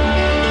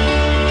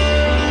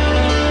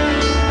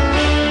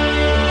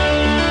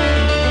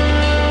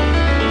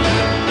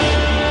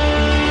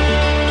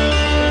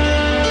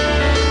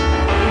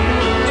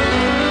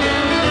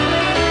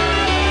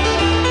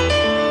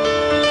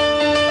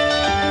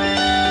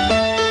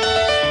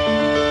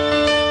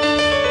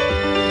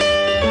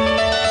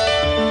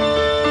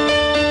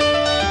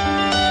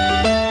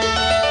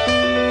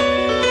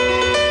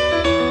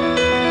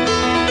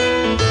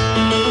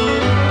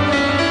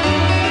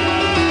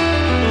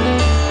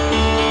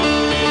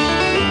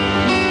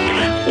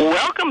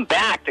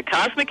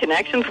 Cosmic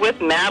Connections with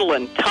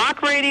Madeline.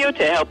 Talk radio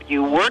to help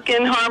you work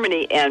in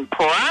harmony and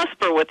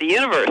prosper with the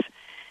universe.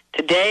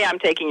 Today I'm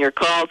taking your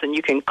calls, and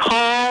you can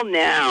call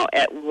now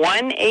at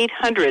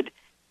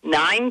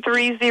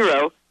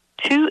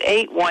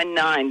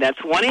 1-800-930-2819. That's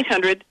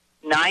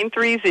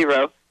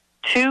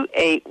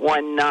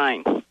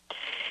 1-800-930-2819.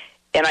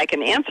 And I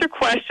can answer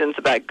questions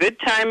about good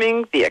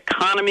timing, the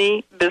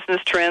economy,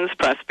 business trends,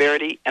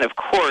 prosperity, and, of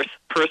course,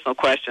 personal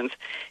questions.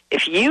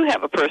 If you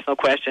have a personal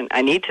question,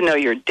 I need to know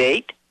your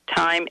date,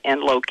 time,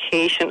 and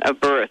location of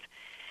birth.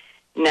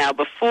 Now,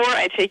 before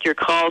I take your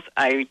calls,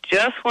 I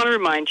just want to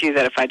remind you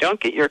that if I don't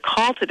get your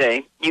call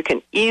today, you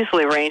can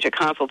easily arrange a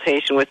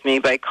consultation with me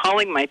by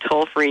calling my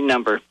toll-free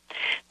number.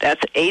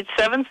 That's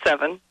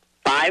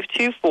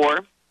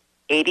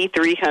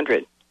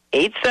 877-524-8300.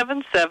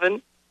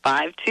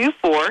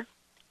 877-524-8300.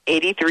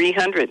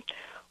 8300.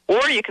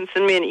 Or you can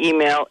send me an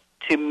email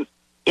to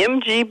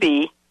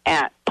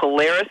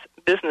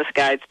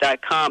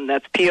mgb@polarisbusinessguides.com.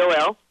 That's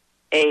POLARIS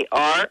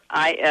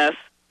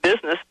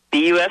business,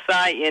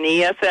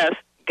 BUSINESS,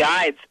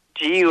 guides,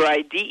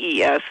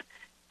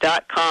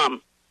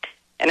 GUIDES.com.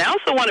 And I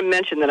also want to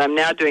mention that I'm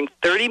now doing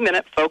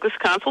 30-minute focused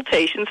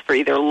consultations for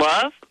either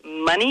love,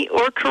 money,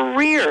 or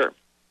career.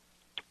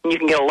 And you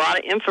can get a lot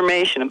of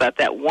information about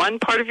that one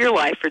part of your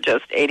life for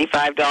just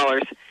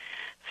 $85. So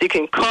you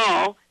can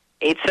call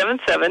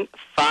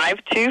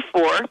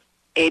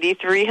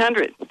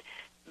 877-524-8300.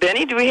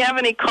 Benny, do we have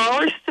any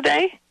callers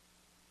today?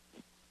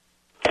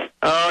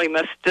 Oh, he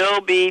must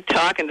still be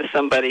talking to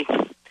somebody.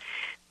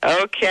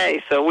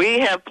 Okay, so we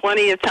have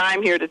plenty of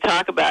time here to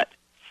talk about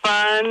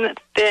fun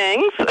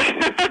things,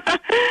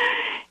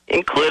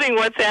 including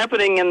what's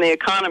happening in the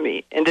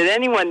economy. And did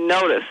anyone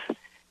notice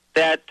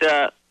that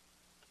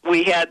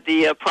we had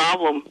the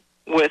problem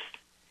with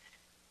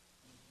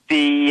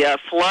the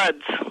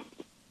floods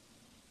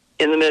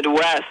in the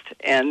Midwest,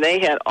 and they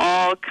had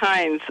all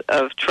kinds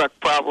of truck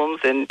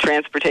problems and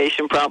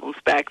transportation problems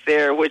back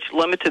there, which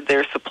limited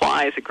their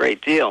supplies a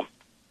great deal.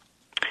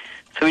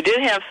 So we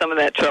did have some of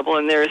that trouble,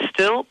 and there is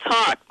still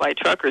talk by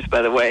truckers,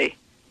 by the way,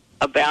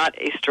 about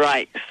a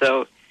strike.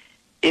 So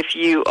if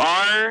you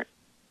are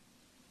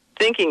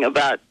thinking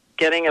about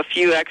getting a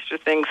few extra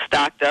things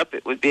stocked up,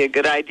 it would be a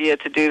good idea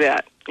to do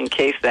that in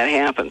case that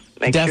happens.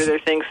 Make sure they're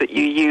things that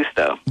you use,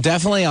 though.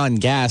 Definitely on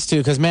gas, too,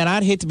 because, man,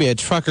 I'd hate to be a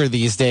trucker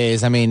these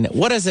days. I mean,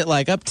 what is it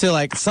like up to,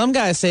 like, some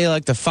guys say,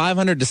 like, to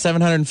 $500 to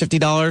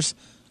 $750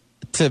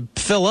 to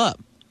fill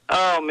up?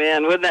 Oh,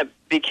 man, wouldn't that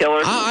be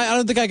killer? I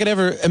don't think I could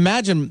ever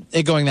imagine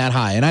it going that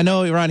high. And I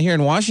know around here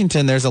in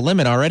Washington, there's a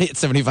limit already at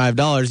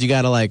 $75. You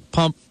got to, like,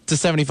 pump to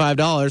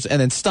 $75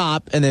 and then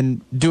stop and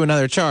then do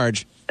another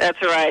charge.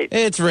 That's right.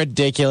 It's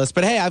ridiculous.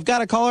 But, hey, I've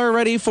got a caller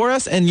ready for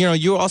us. And, you know,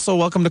 you're also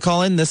welcome to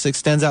call in. This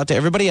extends out to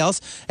everybody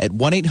else at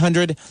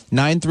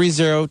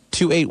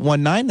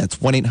 1-800-930-2819. That's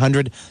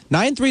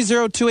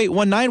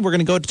 1-800-930-2819. We're going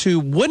to go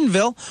to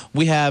Woodinville.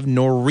 We have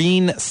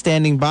Noreen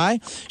standing by.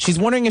 She's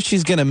wondering if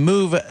she's going to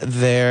move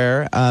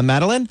there,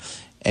 Madeline.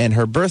 And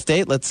her birth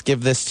date, let's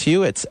give this to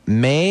you. It's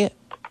May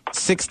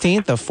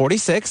 16th of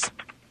 46.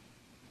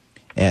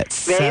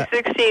 It's May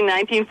 16,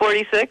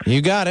 1946?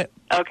 You got it.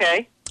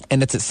 Okay.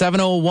 And it's at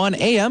 7:01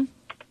 a.m.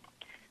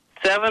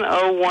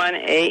 7:01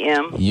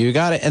 a.m. You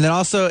got it. And then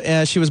also,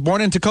 she was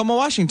born in Tacoma,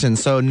 Washington.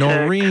 So,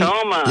 Noreen.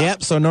 Tacoma.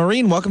 Yep. So,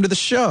 Noreen, welcome to the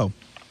show.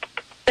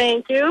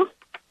 Thank you.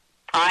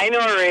 Hi,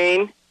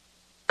 Noreen.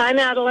 Hi,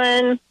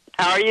 Madeline.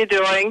 How are you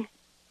doing?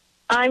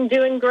 I'm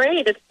doing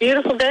great. It's a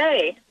beautiful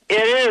day.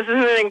 It is.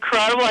 Isn't it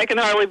incredible? I can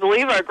hardly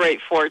believe our great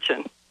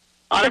fortune.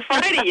 On a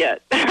Friday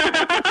yet.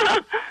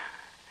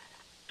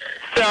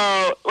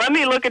 So, let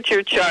me look at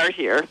your chart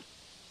here.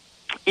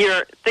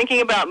 You're thinking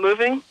about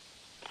moving?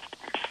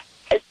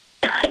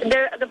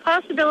 The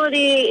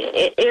possibility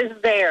is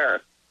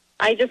there.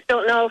 I just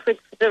don't know if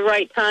it's the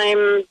right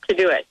time to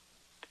do it.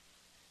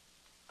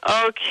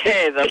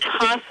 Okay, the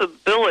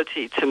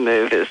possibility to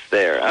move is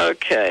there.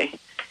 Okay.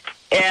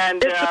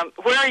 And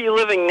where are you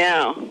living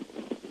now?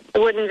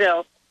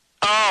 Woodinville.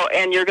 Oh,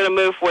 and you're going to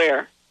move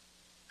where?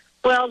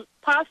 Well,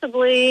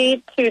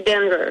 possibly to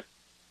Denver.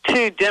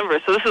 To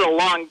Denver. So this is a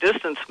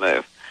long-distance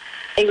move.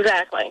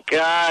 Exactly.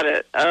 Got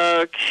it.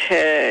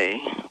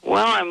 Okay.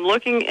 Well, I'm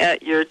looking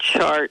at your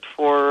chart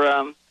for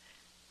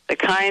the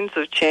kinds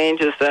of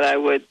changes that I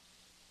would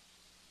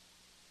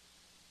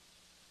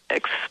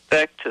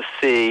expect to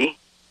see.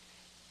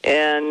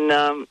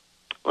 And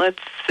let's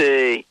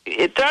see.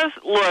 It does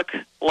look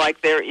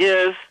like there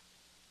is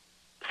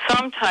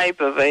some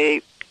type of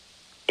a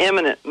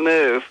imminent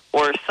move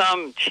or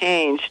some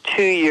change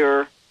to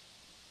your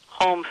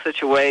home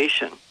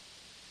situation.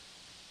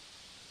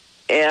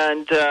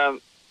 And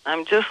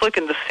I'm just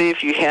looking to see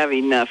if you have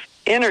enough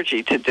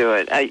energy to do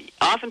it.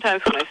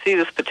 Oftentimes when I see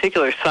this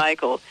particular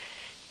cycle,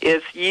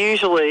 it's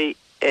usually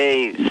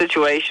a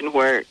situation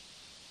where,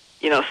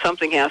 you know,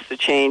 something has to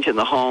change in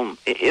the home.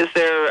 Is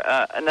there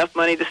enough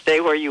money to stay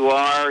where you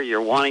are, or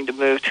you're wanting to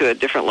move to a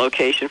different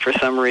location for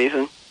some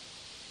reason?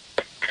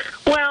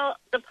 Well,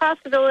 the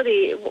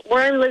possibility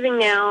where I'm living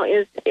now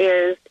is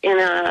in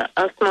a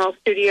small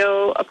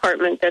studio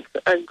apartment that's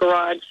a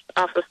garage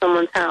off of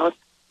someone's house.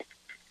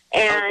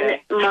 And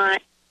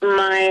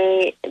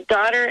my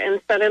daughter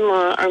and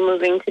son-in-law are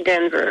moving to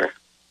Denver.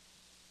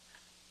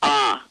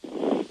 Ah.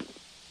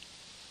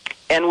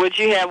 And would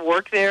you have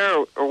work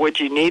there, or would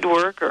you need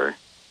work, or?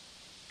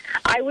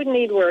 I would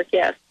need work,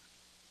 yes.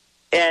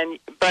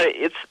 But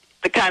it's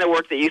the kind of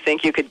work that you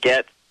think you could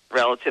get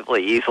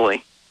relatively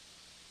easily.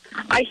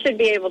 I should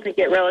be able to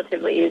get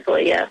relatively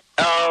easily, yes.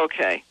 Oh,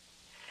 okay.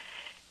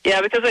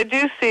 Yeah, because I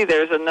do see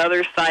there's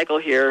another cycle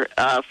here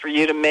for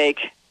you to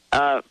make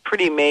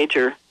pretty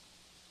major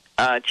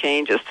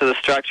changes to the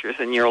structures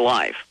in your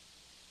life.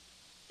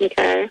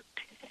 Okay.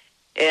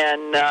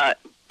 And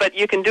but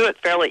you can do it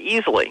fairly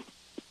easily,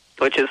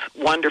 which is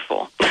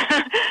wonderful.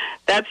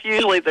 That's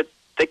usually the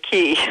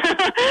key,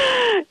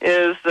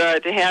 is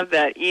to have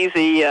that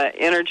easy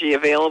energy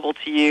available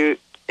to you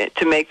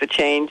to make the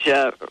change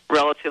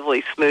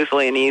relatively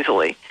smoothly and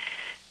easily.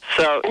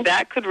 So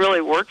that could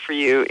really work for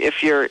you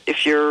if you're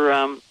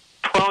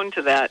prone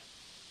to that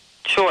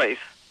choice.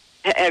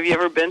 Have you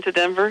ever been to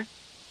Denver?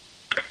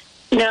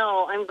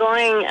 No, I'm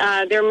going.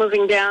 They're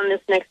moving down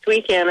this next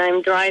weekend.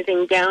 I'm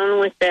driving down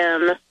with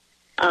them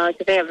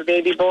because they have a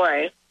baby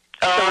boy.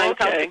 Oh,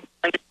 so okay.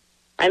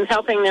 I'm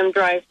helping them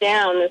drive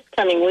down this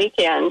coming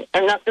weekend,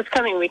 or not this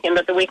coming weekend,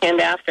 but the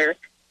weekend after.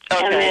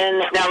 Okay. And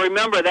then, now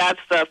remember,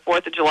 that's the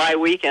 4th of July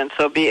weekend,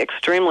 so be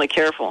extremely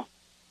careful.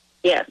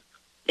 Yes.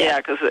 Yeah,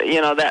 because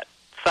that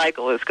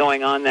cycle is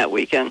going on that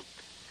weekend.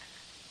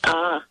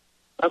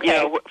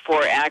 Okay.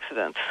 For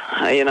accidents.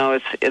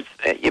 It's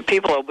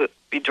people will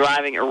be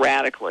driving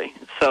erratically,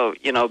 so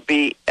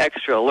be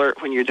extra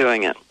alert when you're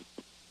doing it.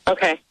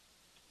 Okay.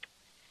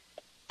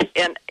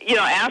 And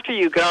after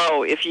you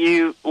go, if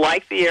you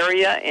like the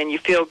area and you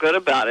feel good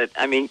about it,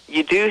 I mean,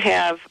 you do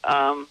have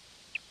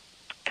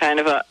kind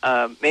of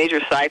a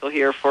major cycle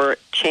here for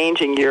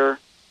changing your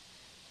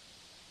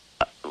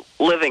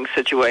living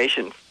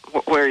situation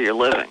where you're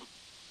living.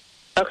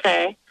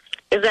 Okay.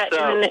 Is that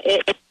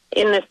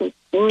in the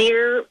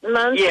near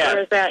month? Yes. Or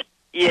is that?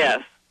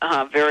 Yes.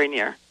 Very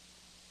near.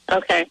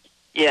 Okay.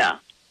 Yeah.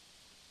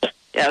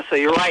 Yeah. So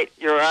you're right.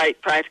 You're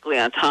right. Practically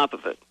on top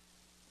of it.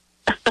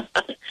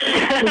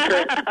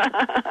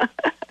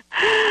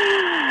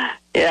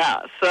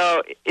 Yeah.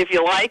 So if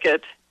you like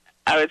it,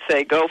 I would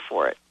say go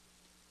for it.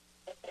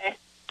 Okay.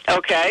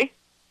 Okay.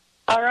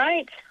 All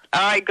right.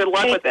 All right. Good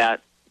luck with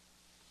that.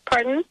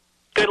 Pardon?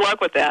 Good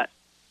luck with that.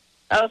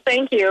 Oh,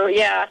 thank you.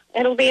 Yeah,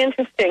 it'll be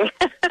interesting.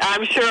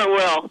 I'm sure it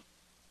will.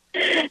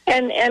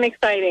 And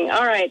exciting.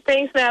 All right.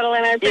 Thanks,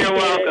 Madeline. I appreciate it. You're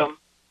welcome.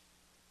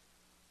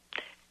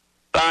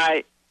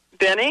 Bye.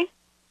 Benny,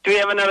 do we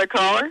have another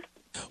caller?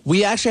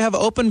 We actually have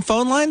open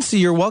phone lines, so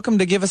you're welcome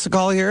to give us a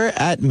call here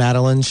at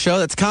Madeline's show.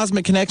 That's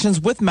Cosmic Connections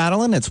with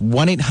Madeline. It's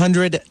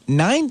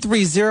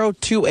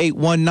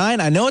 1-800-930-2819.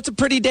 I know it's a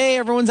pretty day.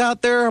 Everyone's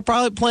out there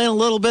probably playing a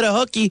little bit of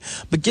hooky,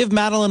 but give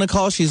Madeline a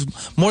call. She's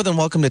more than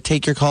welcome to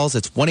take your calls.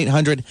 It's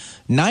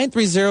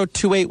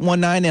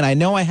 1-800-930-2819. And I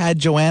know I had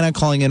Joanna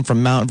calling in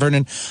from Mount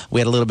Vernon.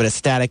 We had a little bit of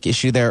static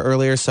issue there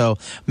earlier. So,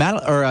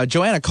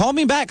 Joanna, call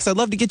me back because I'd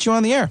love to get you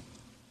on the air.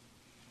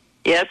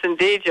 Yes,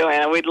 indeed,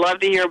 Joanna. We'd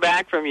love to hear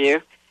back from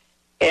you.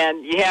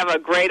 And you have a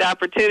great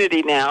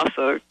opportunity now,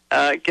 so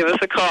give us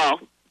a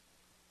call.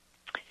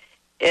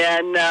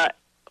 And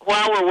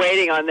while we're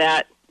waiting on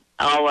that,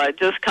 I'll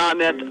just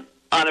comment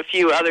on a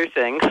few other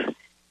things,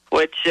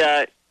 which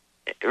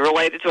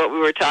related to what we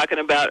were talking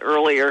about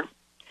earlier.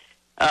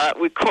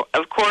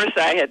 Of course,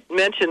 I had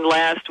mentioned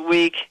last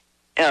week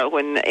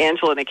when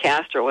Angela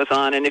Nicastro was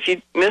on, and if you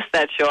missed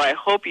that show, I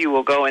hope you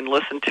will go and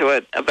listen to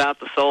it about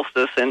the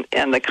solstice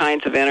and the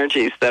kinds of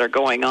energies that are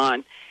going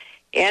on.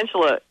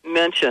 Angela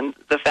mentioned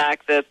the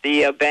fact that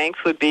the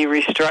banks would be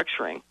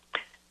restructuring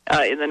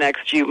in the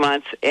next few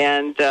months,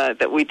 and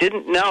that we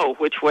didn't know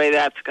which way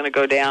that's going to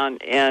go down,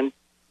 and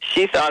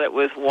she thought it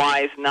was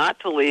wise not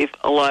to leave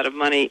a lot of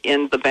money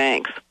in the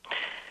banks.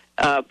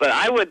 But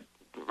I would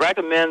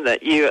recommend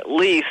that you at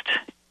least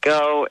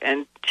go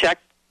and check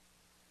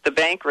the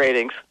bank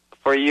ratings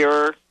for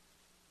your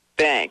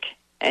bank.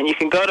 And you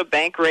can go to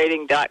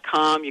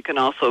bankrating.com. You can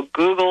also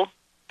Google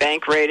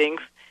bank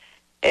ratings,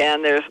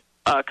 and there's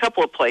a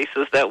couple of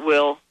places that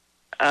will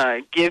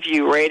give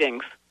you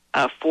ratings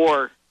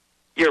for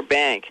your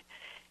bank.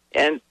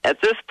 And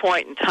at this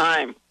point in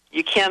time,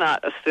 you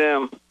cannot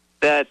assume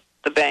that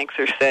the banks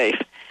are safe.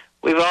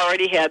 We've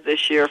already had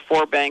this year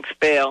 4 banks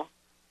fail,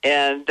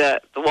 and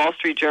the Wall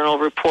Street Journal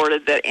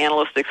reported that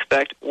analysts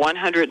expect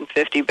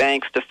 150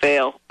 banks to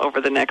fail over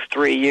the next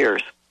 3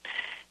 years.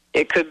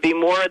 It could be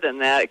more than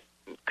that.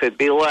 It could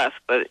be less,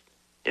 but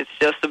it's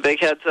just a big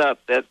heads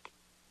up that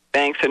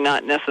banks are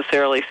not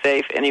necessarily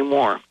safe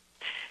anymore.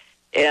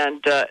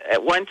 And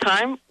at one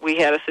time, we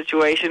had a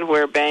situation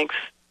where banks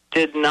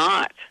did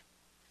not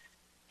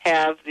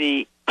have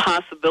the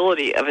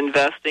possibility of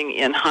investing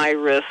in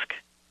high-risk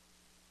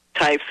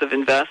types of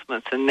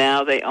investments, and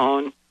now they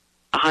own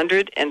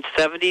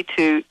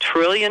 $172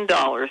 trillion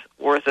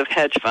worth of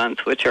hedge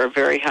funds, which are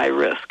very high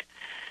risk.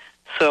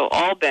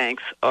 all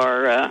banks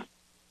are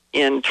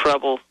in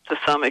trouble to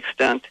some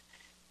extent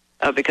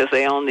because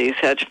they own these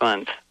hedge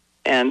funds,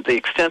 and the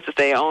extent that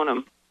they own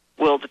them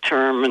will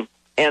determine,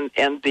 and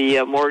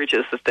the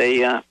mortgages that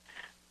they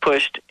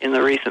pushed in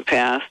the recent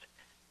past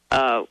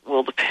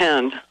will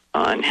depend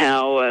on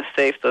how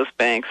safe those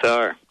banks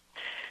are.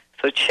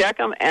 So check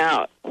them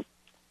out.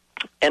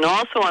 And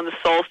also on the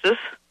solstice,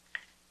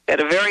 had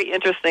a very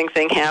interesting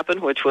thing happen,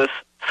 which was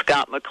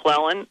Scott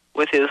McClellan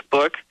with his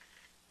book.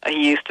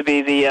 He used to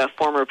be the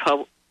former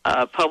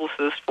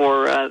publicist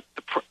for the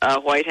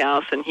White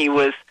House, and he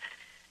was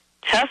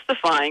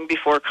testifying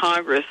before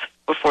Congress,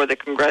 before the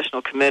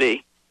Congressional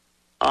Committee,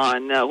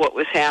 on what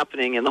was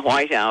happening in the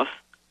White House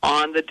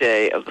on the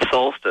day of the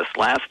solstice,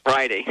 last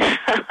Friday.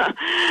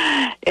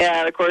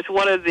 And, of course,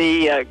 one of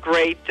the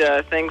great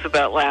things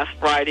about last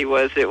Friday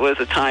was it was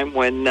a time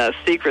when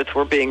secrets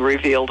were being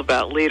revealed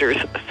about leaders.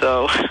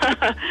 So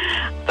I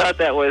thought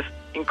that was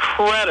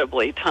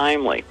incredibly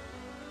timely.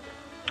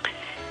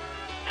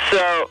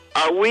 So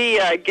are we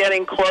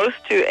getting close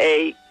to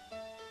a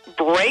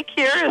break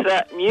here? Is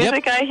that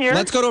music I hear?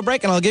 Let's go to a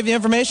break, and I'll give you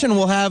information.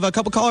 We'll have a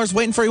couple callers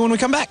waiting for you when we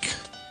come back.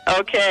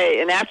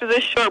 Okay, and after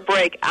this short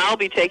break, I'll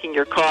be taking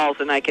your calls,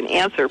 and I can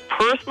answer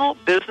personal,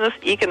 business,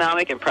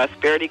 economic, and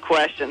prosperity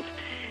questions.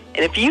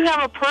 And if you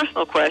have a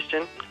personal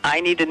question,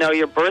 I need to know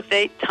your birth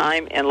date,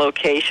 time, and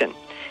location.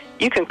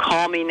 You can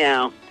call me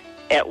now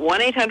at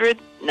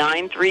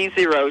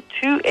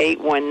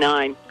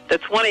 1-800-930-2819.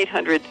 That's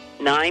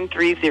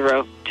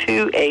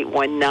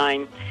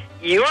 1-800-930-2819.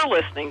 You're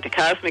listening to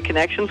Cosmic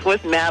Connections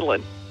with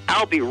Madeline.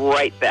 I'll be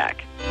right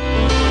back.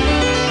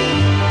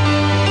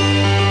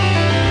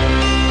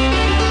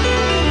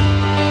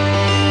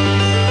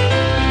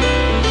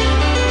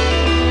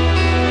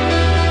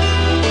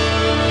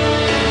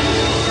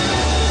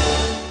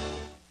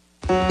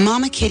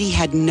 Mama Kitty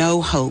had no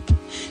hope,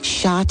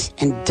 shot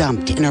and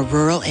dumped in a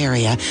rural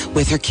area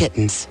with her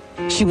kittens.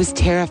 She was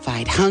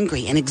terrified,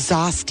 hungry, and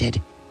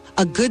exhausted.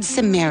 A good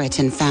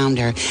Samaritan found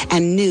her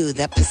and knew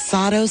that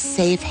Pasado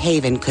Safe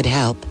Haven could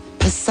help.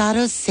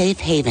 Pasado Safe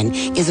Haven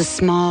is a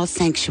small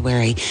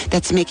sanctuary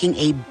that's making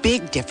a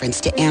big difference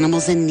to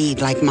animals in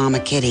need like Mama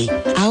Kitty.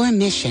 Our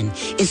mission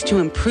is to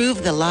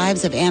improve the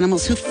lives of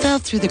animals who fell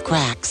through the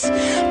cracks,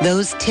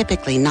 those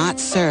typically not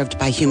served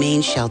by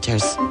humane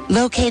shelters.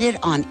 Located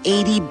on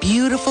 80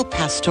 beautiful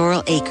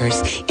pastoral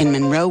acres in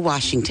Monroe,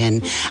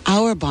 Washington,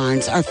 our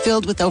barns are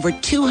filled with over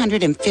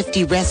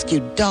 250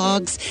 rescued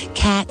dogs,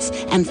 cats,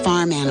 and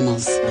farm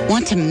animals.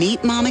 Want to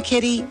meet Mama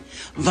Kitty?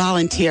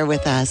 Volunteer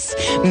with us.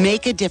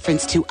 Make a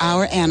difference to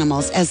our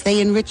animals as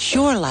they enrich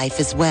your life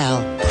as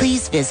well.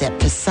 Please visit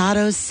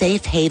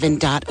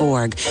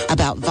PasadoSafeHaven.org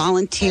about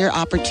volunteer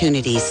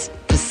opportunities.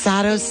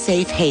 Pasado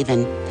Safe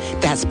Haven.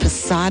 That's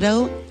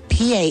Pasado,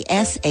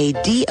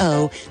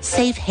 P-A-S-A-D-O,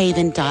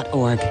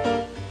 safehaven.org.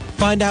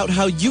 Find out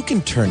how you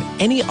can turn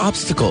any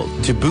obstacle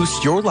to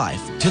boost your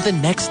life to the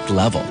next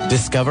level.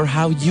 Discover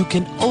how you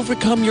can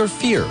overcome your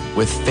fear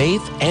with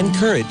faith and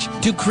courage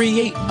to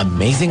create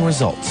amazing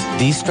results.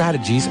 These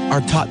strategies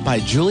are taught by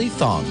Julie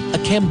Thong, a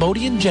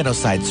Cambodian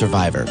genocide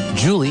survivor.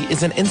 Julie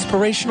is an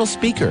inspirational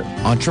speaker,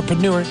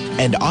 entrepreneur,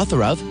 and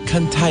author of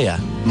Kantaya,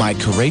 My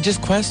Courageous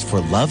Quest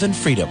for Love and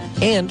Freedom,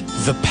 and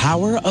The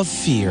Power of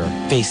Fear.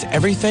 Face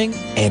everything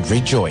and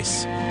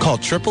rejoice. Call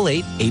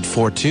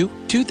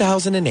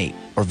 888-842-2008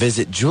 or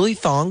visit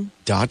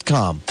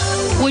juliethong.com.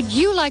 Would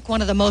you like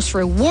one of the most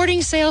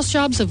rewarding sales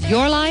jobs of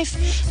your life?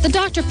 The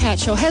Dr. Pat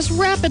Show has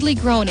rapidly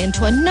grown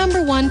into a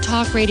 #1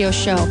 talk radio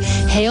show,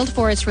 hailed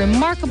for its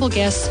remarkable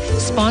guests,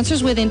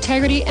 sponsors with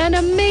integrity, and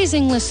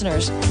amazing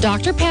listeners.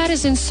 Dr. Pat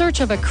is in search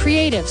of a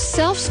creative,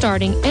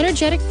 self-starting,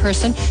 energetic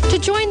person to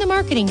join the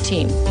marketing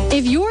team.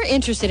 If you're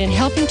interested in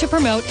helping to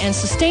promote and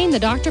sustain the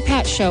Dr.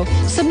 Pat Show,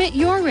 submit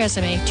your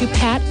resume to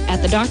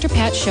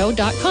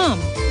pat@thedrpatshow.com.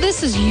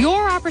 This is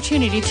your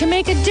opportunity to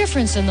make a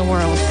difference in the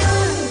world.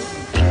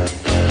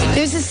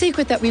 There's a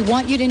secret that we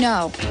want you to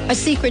know. A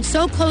secret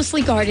so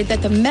closely guarded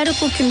that the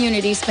medical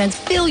community spends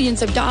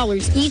billions of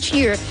dollars each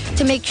year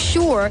to make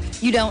sure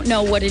you don't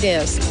know what it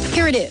is.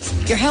 Here it is.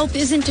 Your health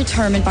isn't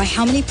determined by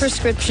how many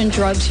prescription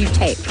drugs you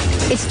take.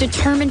 It's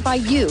determined by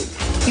you.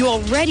 You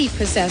already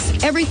possess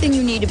everything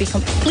you need to be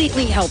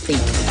completely healthy.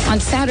 On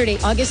Saturday,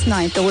 August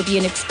 9th, there will be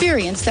an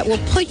experience that will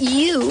put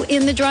you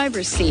in the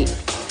driver's seat.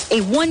 A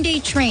one-day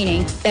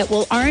training that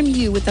will arm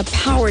you with the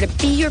power to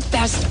be your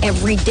best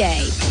every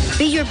day.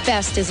 Be Your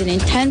Best is an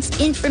intense,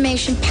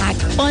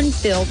 information-packed,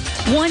 fun-filled,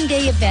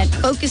 one-day event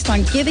focused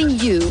on giving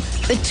you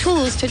the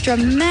tools to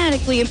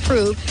dramatically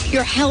improve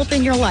your health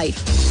and your life.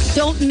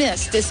 Don't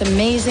miss this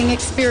amazing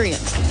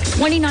experience.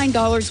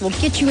 $29 will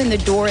get you in the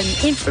door, and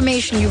the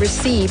information you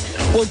receive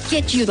will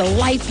get you the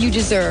life you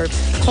deserve.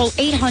 Call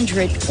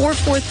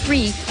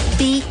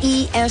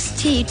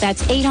 800-443-BEST.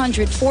 That's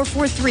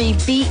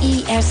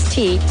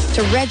 800-443-BEST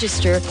to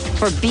register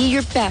for Be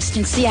Your Best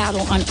in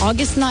Seattle on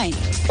August 9th.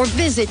 Or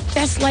visit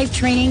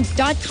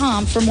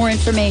bestlifetraining.com for more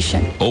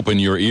information. Open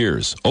your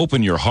ears,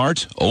 open your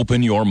heart,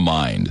 open your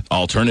mind.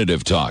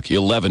 Alternative Talk,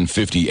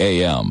 1150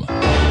 AM.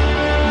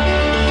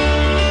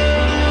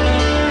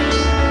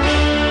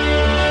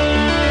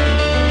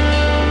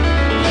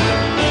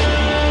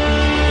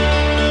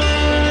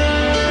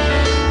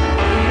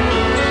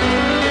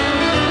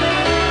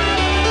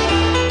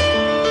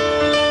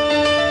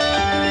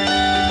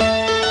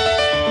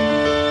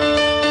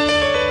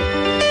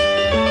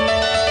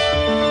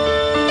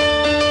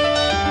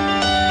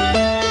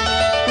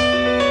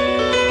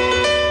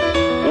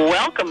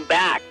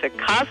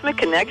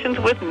 Connections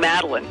with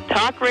Madeline,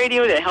 talk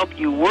radio to help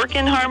you work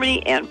in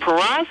harmony and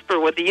prosper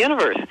with the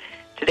universe.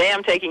 Today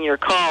I'm taking your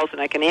calls, and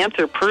I can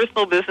answer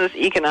personal, business,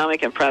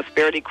 economic, and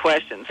prosperity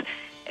questions.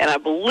 And I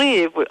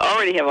believe we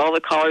already have all the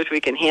callers we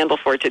can handle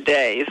for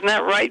today. Isn't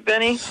that right,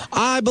 Benny?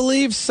 I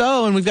believe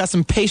so, and we've got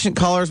some patient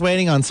callers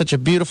waiting on such a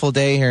beautiful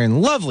day here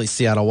in lovely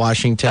Seattle,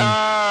 Washington.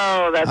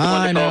 Oh, that's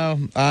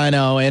wonderful. I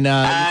know. And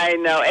I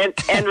know.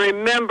 And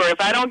remember,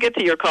 if I don't get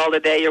to your call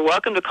today, you're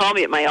welcome to call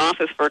me at my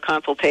office for a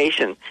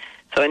consultation.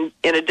 So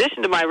in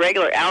addition to my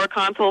regular hour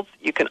consults,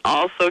 you can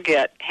also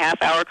get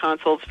half-hour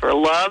consults for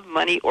love,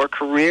 money, or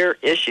career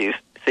issues.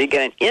 So you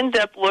get an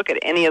in-depth look at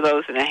any of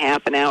those in a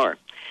half an hour.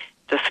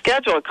 To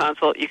schedule a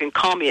consult, you can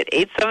call me at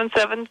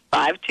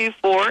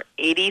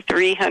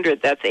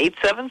 877-524-8300. That's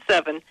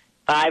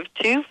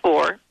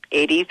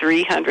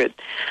 877-524-8300.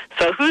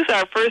 So who's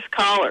our first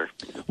caller?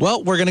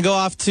 Well, we're going to go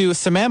off to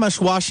Sammamish,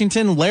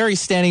 Washington.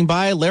 Larry's standing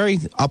by. Larry,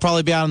 I'll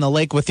probably be out on the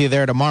lake with you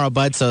there tomorrow,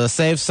 bud, so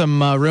save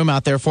some room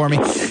out there for me.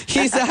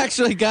 He's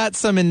actually got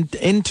some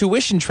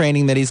intuition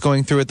training that he's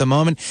going through at the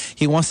moment.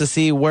 He wants to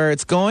see where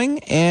it's going,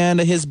 and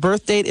his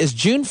birth date is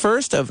June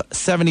 1st of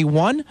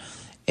 71.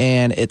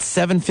 And it's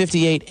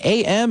 7:58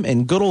 a.m.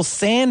 in good old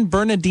San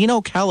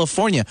Bernardino,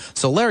 California.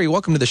 So, Larry,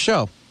 welcome to the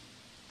show.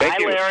 Hi,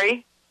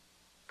 Larry.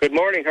 Good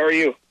morning. How are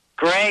you?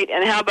 Great.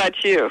 And how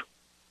about you?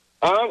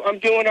 I'm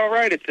doing all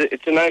right.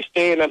 It's a nice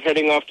day, and I'm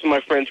heading off to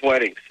my friend's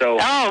wedding. So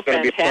it's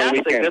going to be a fun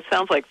weekend. That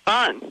sounds like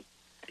fun.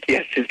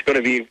 Yes, it's going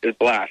to be a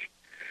blast.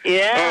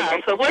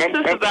 Yeah. So what's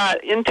this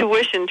about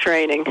intuition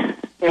training?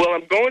 Well,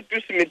 I'm going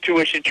through some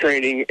intuition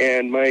training,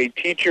 and my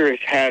teacher has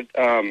had...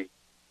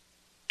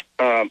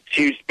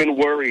 she's been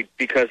worried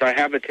because I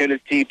have a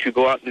tendency to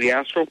go out in the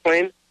astral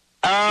plane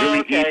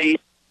really easy.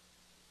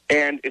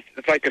 And it's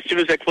like as soon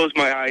as I close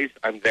my eyes,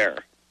 I'm there.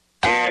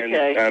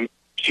 And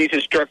she's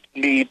instructed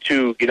me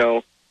to,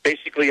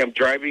 basically I'm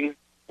driving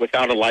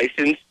without a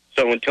license.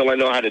 So until I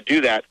know how to do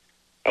that,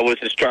 I was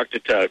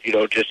instructed to,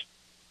 just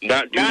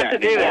not do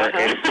that anymore.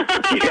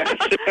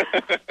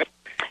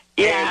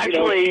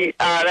 Actually,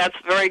 that's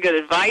very good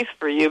advice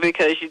for you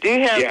because you do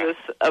have this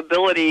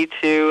ability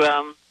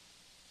to...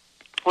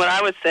 what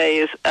I would say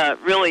is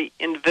really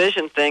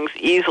envision things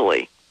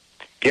easily.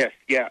 Yes,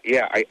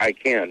 I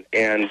can,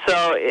 and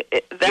so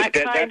that's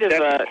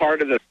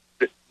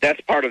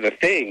part of the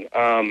thing.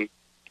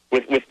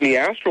 With me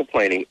astral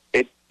planing,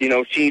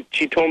 she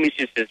told me,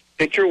 she says,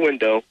 picture a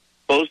window,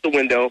 close the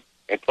window,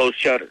 and close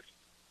shutters.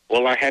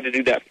 Well, I had to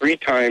do that 3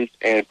 times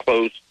and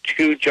close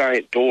 2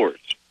 giant doors.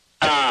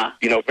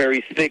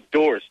 Very thick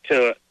doors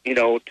to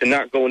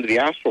not go into the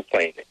astral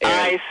plane. And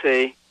I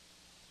see.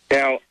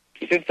 Now,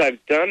 since I've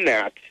done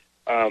that,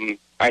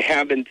 I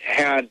haven't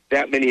had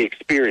that many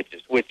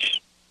experiences, which,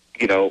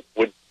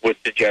 would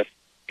suggest,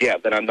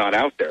 that I'm not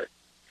out there.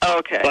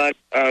 Okay. But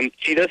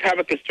she does have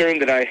a concern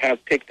that I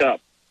have picked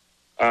up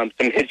some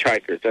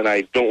hitchhikers, and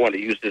I don't want to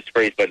use this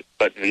phrase, but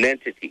an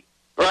entity.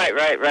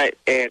 Right.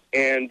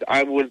 And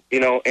I would,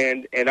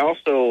 and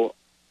also,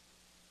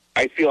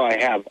 I feel I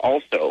have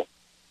also,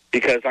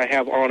 because I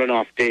have on and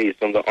off days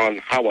on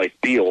how I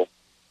feel.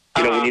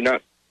 When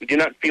you're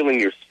not feeling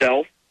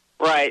yourself.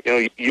 Right.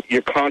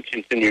 You're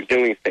conscious and you're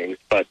doing things,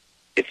 but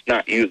it's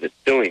not you that's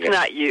doing it. It's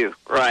not you,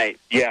 right.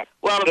 Yeah.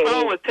 Well, the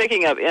problem with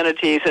picking up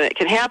entities, and it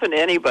can happen to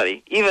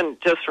anybody, even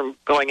just from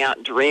going out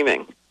and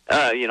dreaming,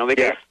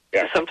 because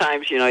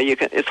sometimes,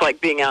 it's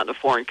like being out in a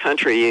foreign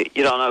country.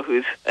 You don't know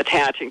who's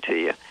attaching to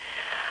you.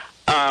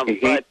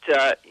 But,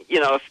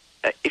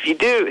 if you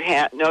do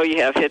know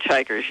you have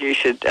hitchhikers, you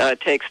should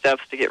take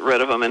steps to get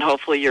rid of them, and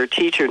hopefully your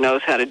teacher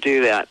knows how to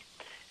do that.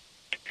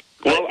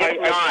 Well,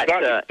 I've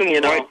gotten some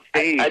white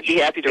sage. I'd be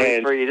happy to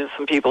refer you to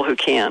some people who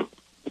can.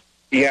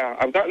 Yeah,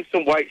 I've gotten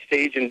some white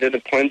sage and did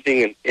a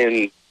cleansing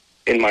in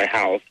my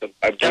house.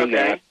 I've done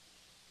that,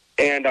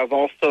 and I've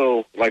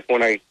also, like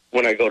when I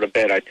go to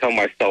bed, I tell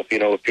myself,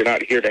 if you're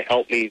not here to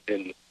help me,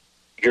 then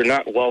you're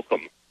not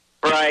welcome.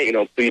 Right.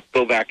 Please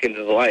go back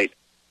into the light.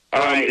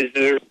 Is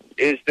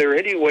there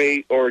any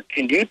way, or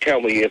can you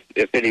tell me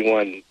if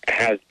anyone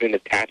has been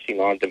attaching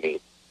onto me?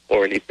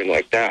 Or anything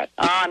like that.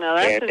 No,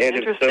 that's an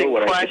interesting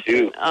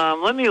question.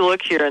 Let me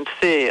look here and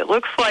see. It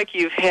looks like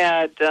you've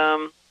had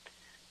some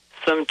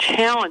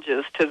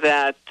challenges to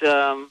that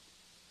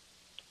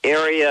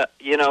area.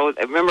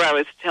 Remember I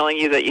was telling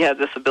you that you had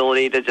this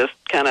ability to just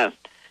kind of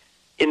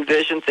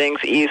envision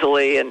things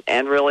easily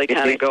and really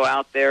kind of go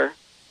out there.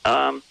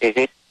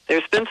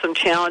 There's been some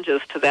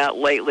challenges to that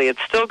lately.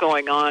 It's still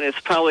going on. It's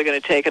probably going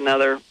to take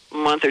another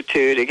month or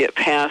 2 to get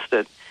past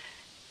it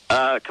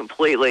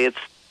completely. It's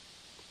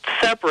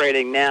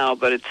separating now,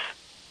 but it's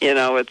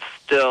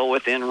still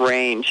within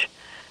range.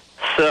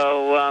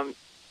 So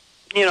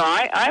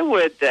I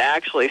would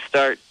actually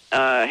start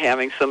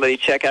having somebody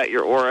check out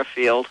your aura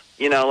field.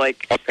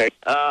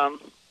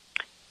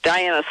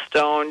 Diana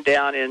Stone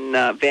down in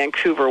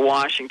Vancouver,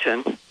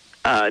 Washington,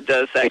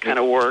 does that kind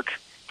of work.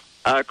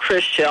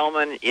 Chris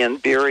Shellman in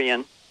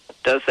Burien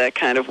does that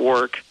kind of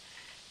work.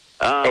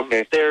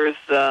 There's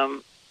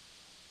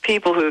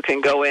people who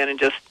can go in and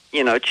just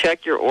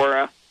check your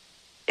aura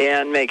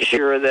and make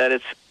sure that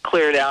it's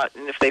cleared out.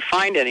 And if they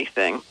find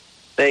anything,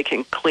 they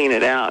can clean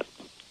it out.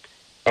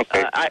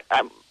 Okay. I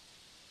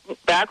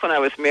back when I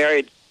was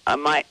married,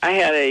 I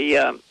had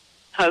a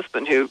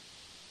husband who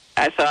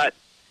I thought,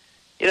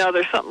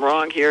 there's something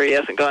wrong here. He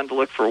hasn't gone to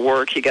look for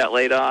work. He got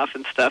laid off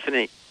and stuff, and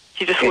he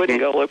just wouldn't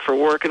go look for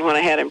work. And when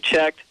I had him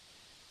checked,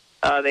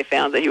 they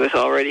found that he was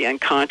already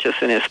unconscious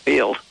in his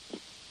field.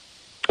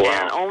 Wow.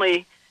 And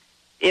only,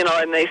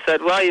 and they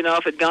said, well,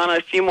 if it had gone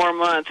a few more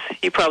months,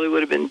 he probably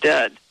would have been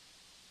dead.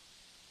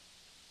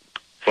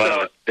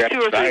 Well, so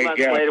 2 or 3 months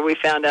later, we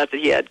found out that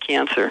he had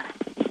cancer.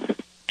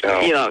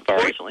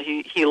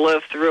 Fortunately, he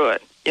lived through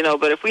it.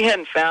 But if we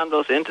hadn't found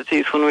those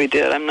entities when we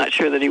did, I'm not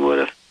sure that he would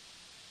have.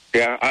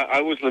 Yeah,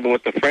 I was living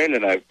with a friend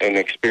and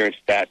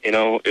experienced that.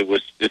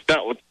 It's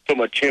not so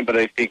much him, but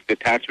I think the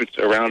attachments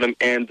around him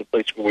and the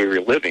place where we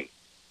were living.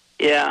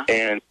 Yeah.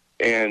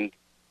 And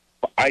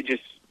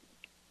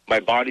my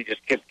body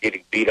just kept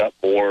getting beat up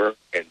more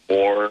and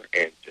more,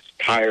 and just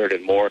tired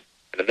and more.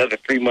 And another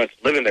 3 months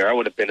living there, I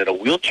would have been in a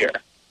wheelchair.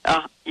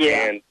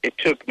 Yeah. And it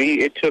took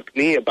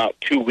me about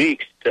 2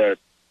 weeks to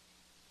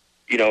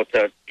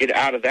get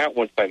out of that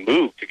once I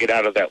moved, to get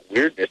out of that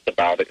weirdness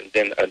about it, and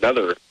then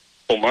another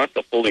full month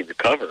to fully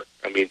recover.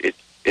 I mean,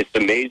 it's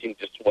amazing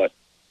just what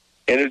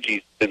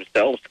energies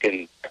themselves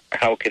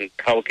how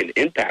it can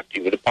impact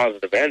you in a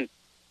positive and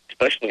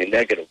especially a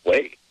negative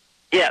way.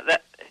 Yeah,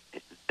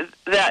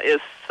 that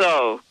is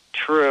so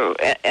true,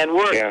 and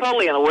we're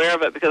totally unaware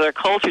of it because our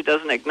culture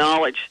doesn't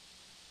acknowledge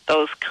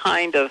those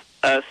kind of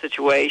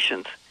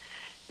situations.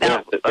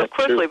 Now,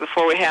 quickly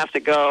before we have to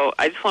go,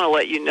 I just want to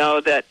let you know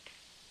that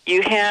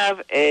you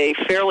have a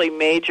fairly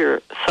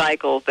major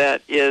cycle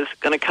that is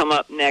going to come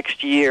up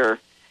next year.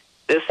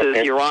 This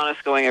is Uranus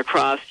going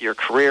across your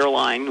career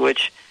line,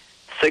 which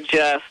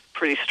suggests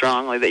pretty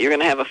strongly that you're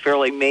going to have a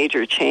fairly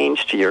major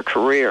change to your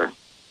career.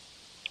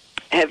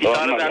 Have you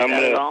thought about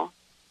that at all?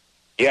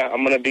 Yeah,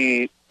 I'm going to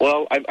be,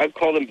 I've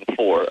called him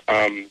before.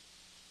 I'm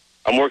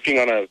working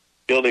on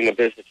building a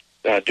business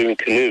doing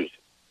canoes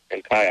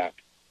and kayaks.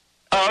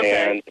 Oh,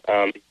 okay.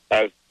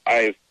 And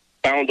I've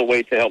found a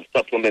way to help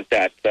supplement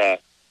that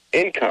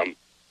income,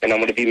 and I'm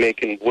going to be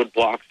making wood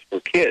blocks for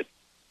kids.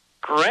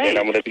 Great. And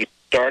I'm going to be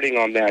starting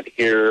on that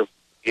here.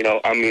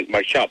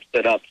 My shop's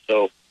set up,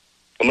 so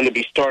I'm going to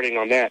be starting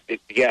on that.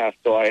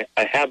 So I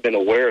have been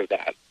aware of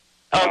that.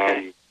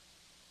 Okay.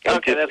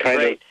 I'm just that's kind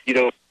great.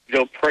 of,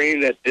 praying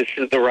that this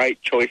is the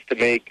right choice to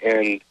make,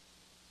 and,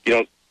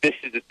 this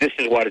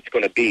is what it's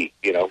going to be,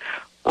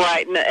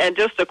 Right, and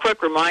just a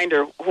quick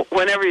reminder,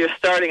 whenever you're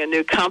starting a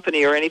new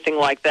company or anything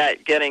like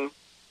that, getting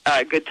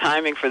good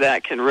timing for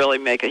that can really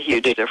make a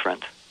huge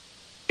difference.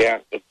 Yeah,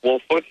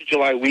 4th of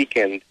July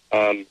weekend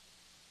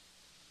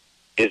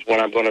is when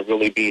I'm going to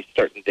really be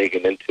starting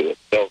digging into it.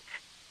 So,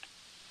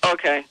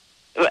 okay.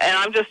 And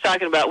I'm just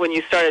talking about when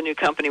you start a new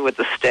company with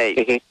the state.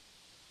 Mm-hmm.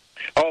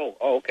 Oh,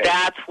 okay.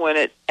 That's when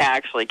it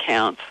actually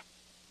counts.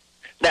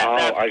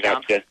 I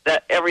gotcha.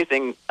 That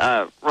everything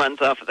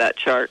runs off of that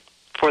chart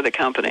for the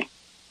company.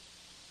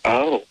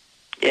 Oh.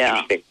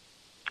 Yeah.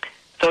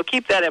 So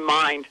keep that in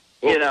mind,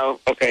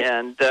 Okay.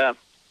 And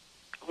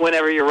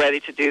whenever you're ready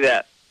to do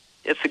that,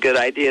 it's a good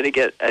idea to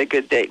get a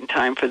good date and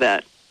time for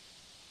that.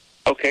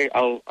 Okay,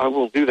 I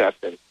will do that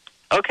then.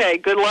 Okay,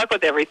 good luck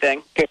with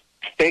everything. Okay.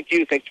 Thank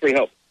you. Thanks for your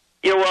help.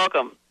 You're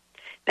welcome.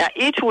 Now,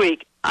 each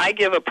week, I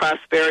give a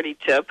prosperity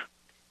tip,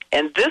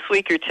 and this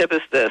week your tip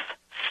is this: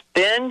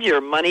 spend your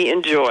money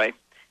in joy,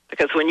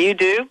 because when you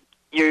do,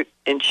 you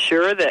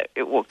ensure that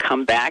it will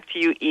come back to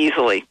you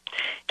easily.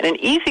 And an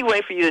easy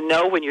way for you to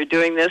know when you're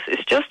doing this is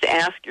just to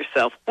ask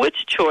yourself,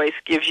 which choice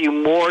gives you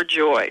more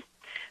joy?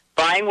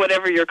 Buying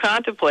whatever you're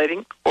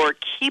contemplating or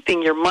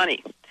keeping your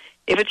money?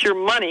 If it's your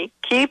money,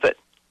 keep it.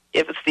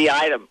 If it's the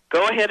item,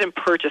 go ahead and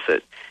purchase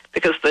it,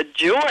 because the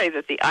joy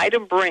that the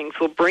item brings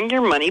will bring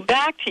your money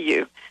back to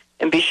you.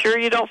 And be sure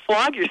you don't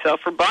flog yourself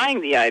for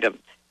buying the item.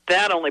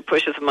 That only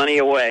pushes money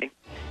away.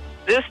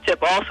 This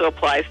tip also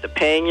applies to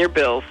paying your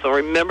bills, so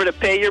remember to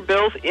pay your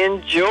bills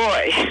in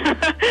joy,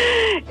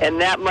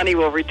 and that money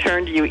will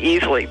return to you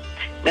easily.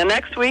 Now,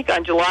 next week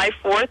on July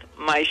 4th,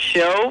 my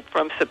show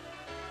from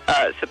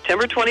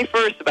September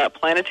 21st about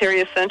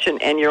planetary ascension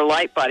and your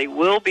light body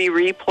will be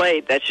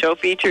replayed. That show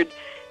featured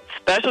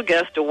special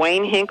guest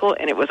Dwayne Hinkle,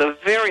 and it was a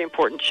very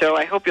important show.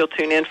 I hope you'll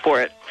tune in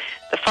for it.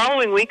 The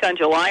following week on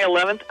July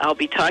 11th, I'll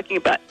be talking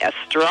about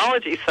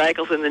astrology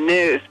cycles in the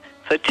news.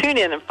 So tune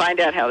in and find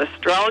out how the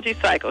astrology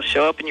cycles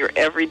show up in your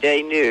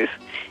everyday news.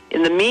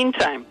 In the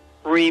meantime,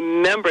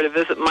 remember to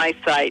visit my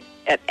site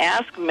at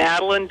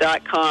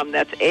AskMadeline.com.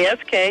 That's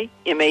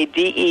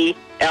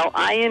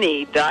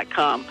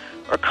AskMadeline.com.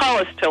 Or call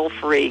us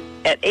toll-free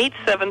at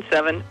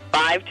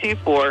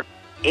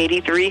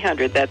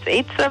 877-524-8300. That's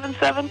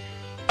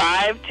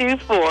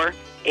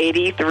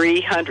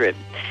 877-524-8300.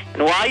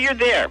 And while you're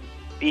there,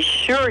 be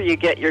sure you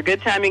get your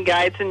Good Timing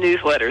guides and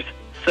newsletters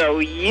so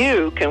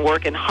you can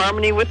work in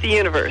harmony with the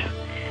universe.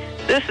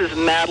 This is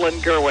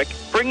Madeline Gerwick,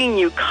 bringing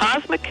you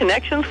Cosmic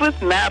Connections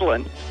with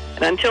Madeline.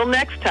 And until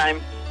next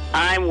time,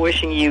 I'm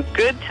wishing you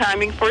good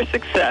timing for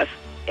success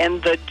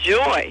and the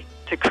joy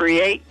to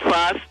create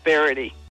prosperity.